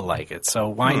mom to like it, so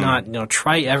why not?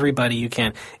 Try everybody you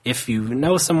can. If you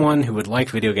know someone who would like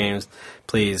video games,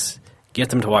 please get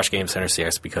them to watch Game Center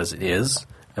CX, because it is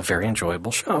a very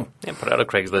enjoyable show. Yeah, put out a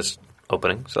Craigslist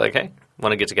opening. So hey,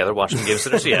 want to get together, watch some Game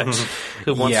Center CX?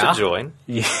 Who wants to join?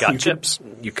 Got chips.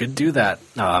 You could do that.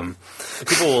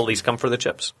 People will at least come for the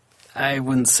chips. I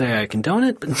wouldn't say I condone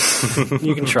it, but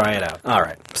you can try it out. All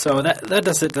right. So that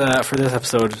does it for this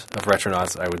episode of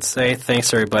Retronauts, I would say.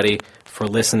 Thanks, everybody, for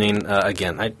listening.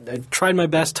 Again, I tried my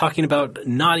best talking about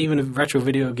not even a retro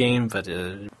video game, but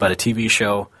a TV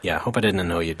show. Yeah, I hope I didn't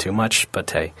annoy you too much,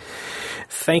 but hey.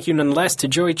 Thank you nonetheless to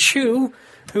Joey Chu,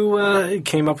 who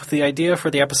came up with the idea for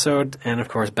the episode, and, of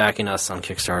course, backing us on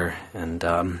Kickstarter and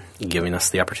giving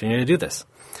us the opportunity to do this.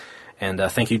 And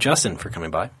thank you, Justin, for coming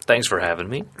by. Thanks for having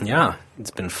me. Yeah, it's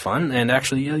been fun. And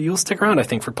actually, you'll stick around, I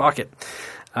think, for Pocket.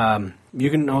 You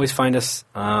can always find us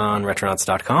on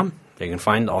Retronauts.com. You can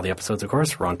find all the episodes, of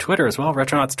course. We're on Twitter as well,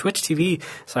 Retronauts, Twitch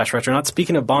TV/Retronauts.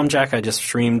 Speaking of Bomb Jack, I just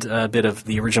streamed a bit of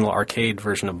the original arcade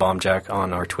version of Bomb Jack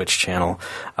on our Twitch channel.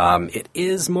 It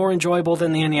is more enjoyable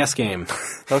than the NES game.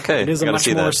 Okay. It is a much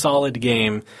more solid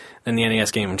game than the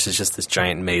NES game, which is just this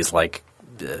giant maze-like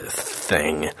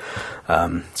thing.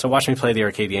 So watch me play the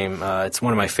arcade game. It's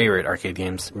one of my favorite arcade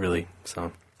games, really.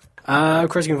 So, of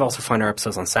course, you can also find our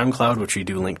episodes on SoundCloud, which we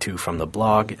do link to from the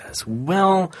blog as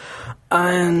well.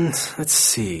 And let's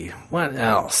see, what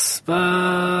else?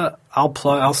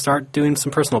 I'll start doing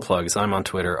some personal plugs. I'm on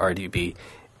Twitter,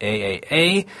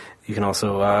 RDBAAA. You can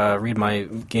also read my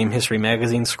game history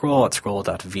magazine, Scroll, at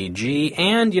scroll.vg.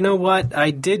 And you know what?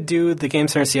 I did do the Game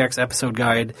Center CX episode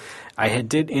guide. I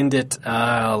did end it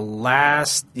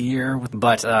last year,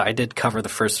 but I did cover the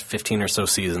first 15 or so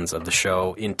seasons of the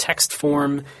show in text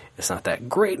form. It's not that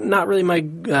great, not really my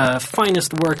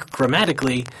finest work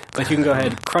grammatically, but you can go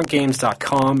ahead,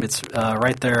 crunkgames.com. It's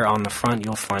right there on the front.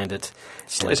 You'll find it.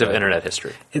 Slice of internet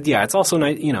history. It's also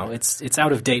nice. It's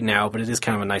out of date now, but it is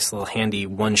kind of a nice little handy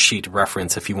one-sheet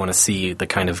reference if you want to see the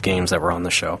kind of games that were on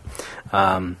the show.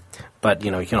 But,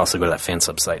 you can also go to that fan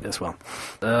sub site as well.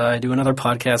 I do another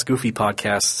podcast, Goofy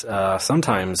Podcast,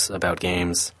 sometimes about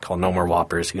games, called No More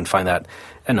Whoppers. You can find that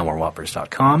at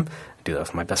nomorewhoppers.com. I do that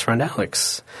with my best friend,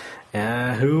 Alex,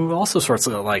 who also sorts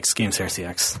of likes Game Center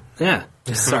CX. Yeah.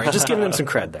 Sorry, just giving him some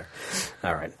cred there.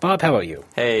 All right. Bob, how about you?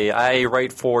 Hey, I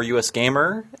write for US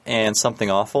Gamer and Something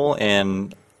Awful,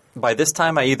 and by this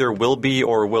time, I either will be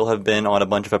or will have been on a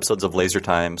bunch of episodes of Laser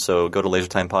Time. So go to Laser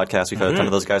Time Podcast. We've had a ton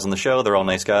of those guys on the show. They're all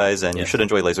nice guys, and you should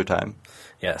enjoy Laser Time.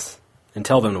 Yes. And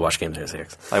tell them to watch Game Center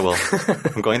CX. I will.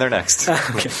 I'm going there next.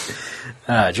 Okay.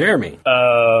 Jeremy.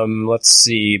 Let's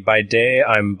see. By day,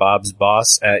 I'm Bob's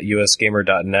boss at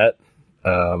usgamer.net.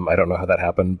 I don't know how that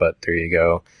happened, but there you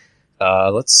go.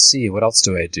 Let's see. What else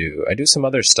do? I do some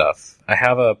other stuff. I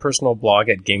have a personal blog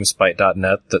at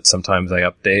gamespite.net that sometimes I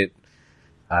update.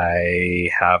 I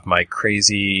have my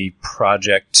crazy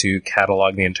project to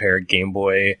catalog the entire Game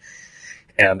Boy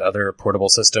and other portable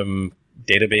system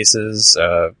databases,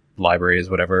 libraries,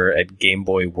 whatever, at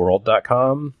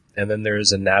GameBoyWorld.com. And then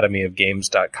there's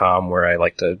anatomyofgames.com, where I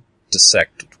like to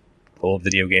dissect old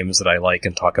video games that I like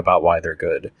and talk about why they're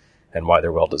good and why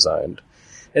they're well designed.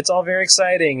 It's all very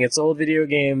exciting. It's old video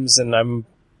games, and I'm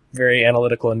very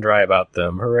analytical and dry about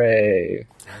them. Hooray!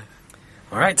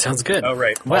 All right, sounds good. Oh,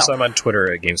 right. Well, also, I'm on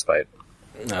Twitter at GameSpite.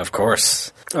 Of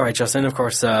course. All right, Justin, of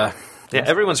course.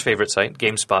 Everyone's favorite site,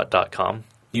 GameSpot.com.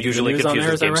 You usually confused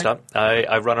with GameStop. Right?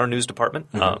 I run our news department.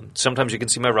 Mm-hmm. Sometimes you can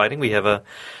see my writing.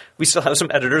 We still have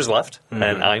some editors left,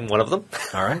 and I'm one of them.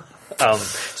 All right.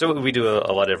 So we do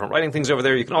a lot of different writing things over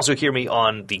there. You can also hear me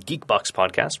on the Geekbox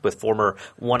podcast with former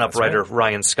one-up writer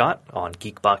Ryan Scott on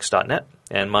geekbox.net.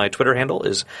 And my Twitter handle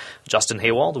is Justin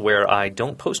Haywald, where I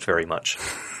don't post very much.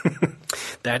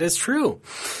 That is true.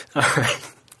 All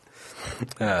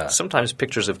right. Sometimes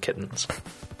pictures of kittens.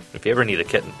 If you ever need a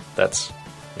kitten, just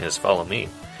follow me.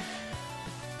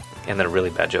 And then a really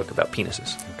bad joke about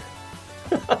penises.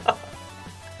 Okay.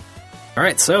 All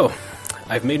right, so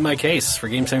I've made my case for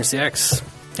Game Center CX,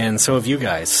 and so have you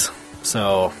guys.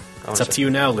 So it's up to you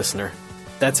now, listener.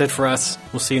 That's it for us.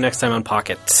 We'll see you next time on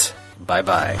Pocket.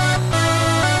 Bye-bye.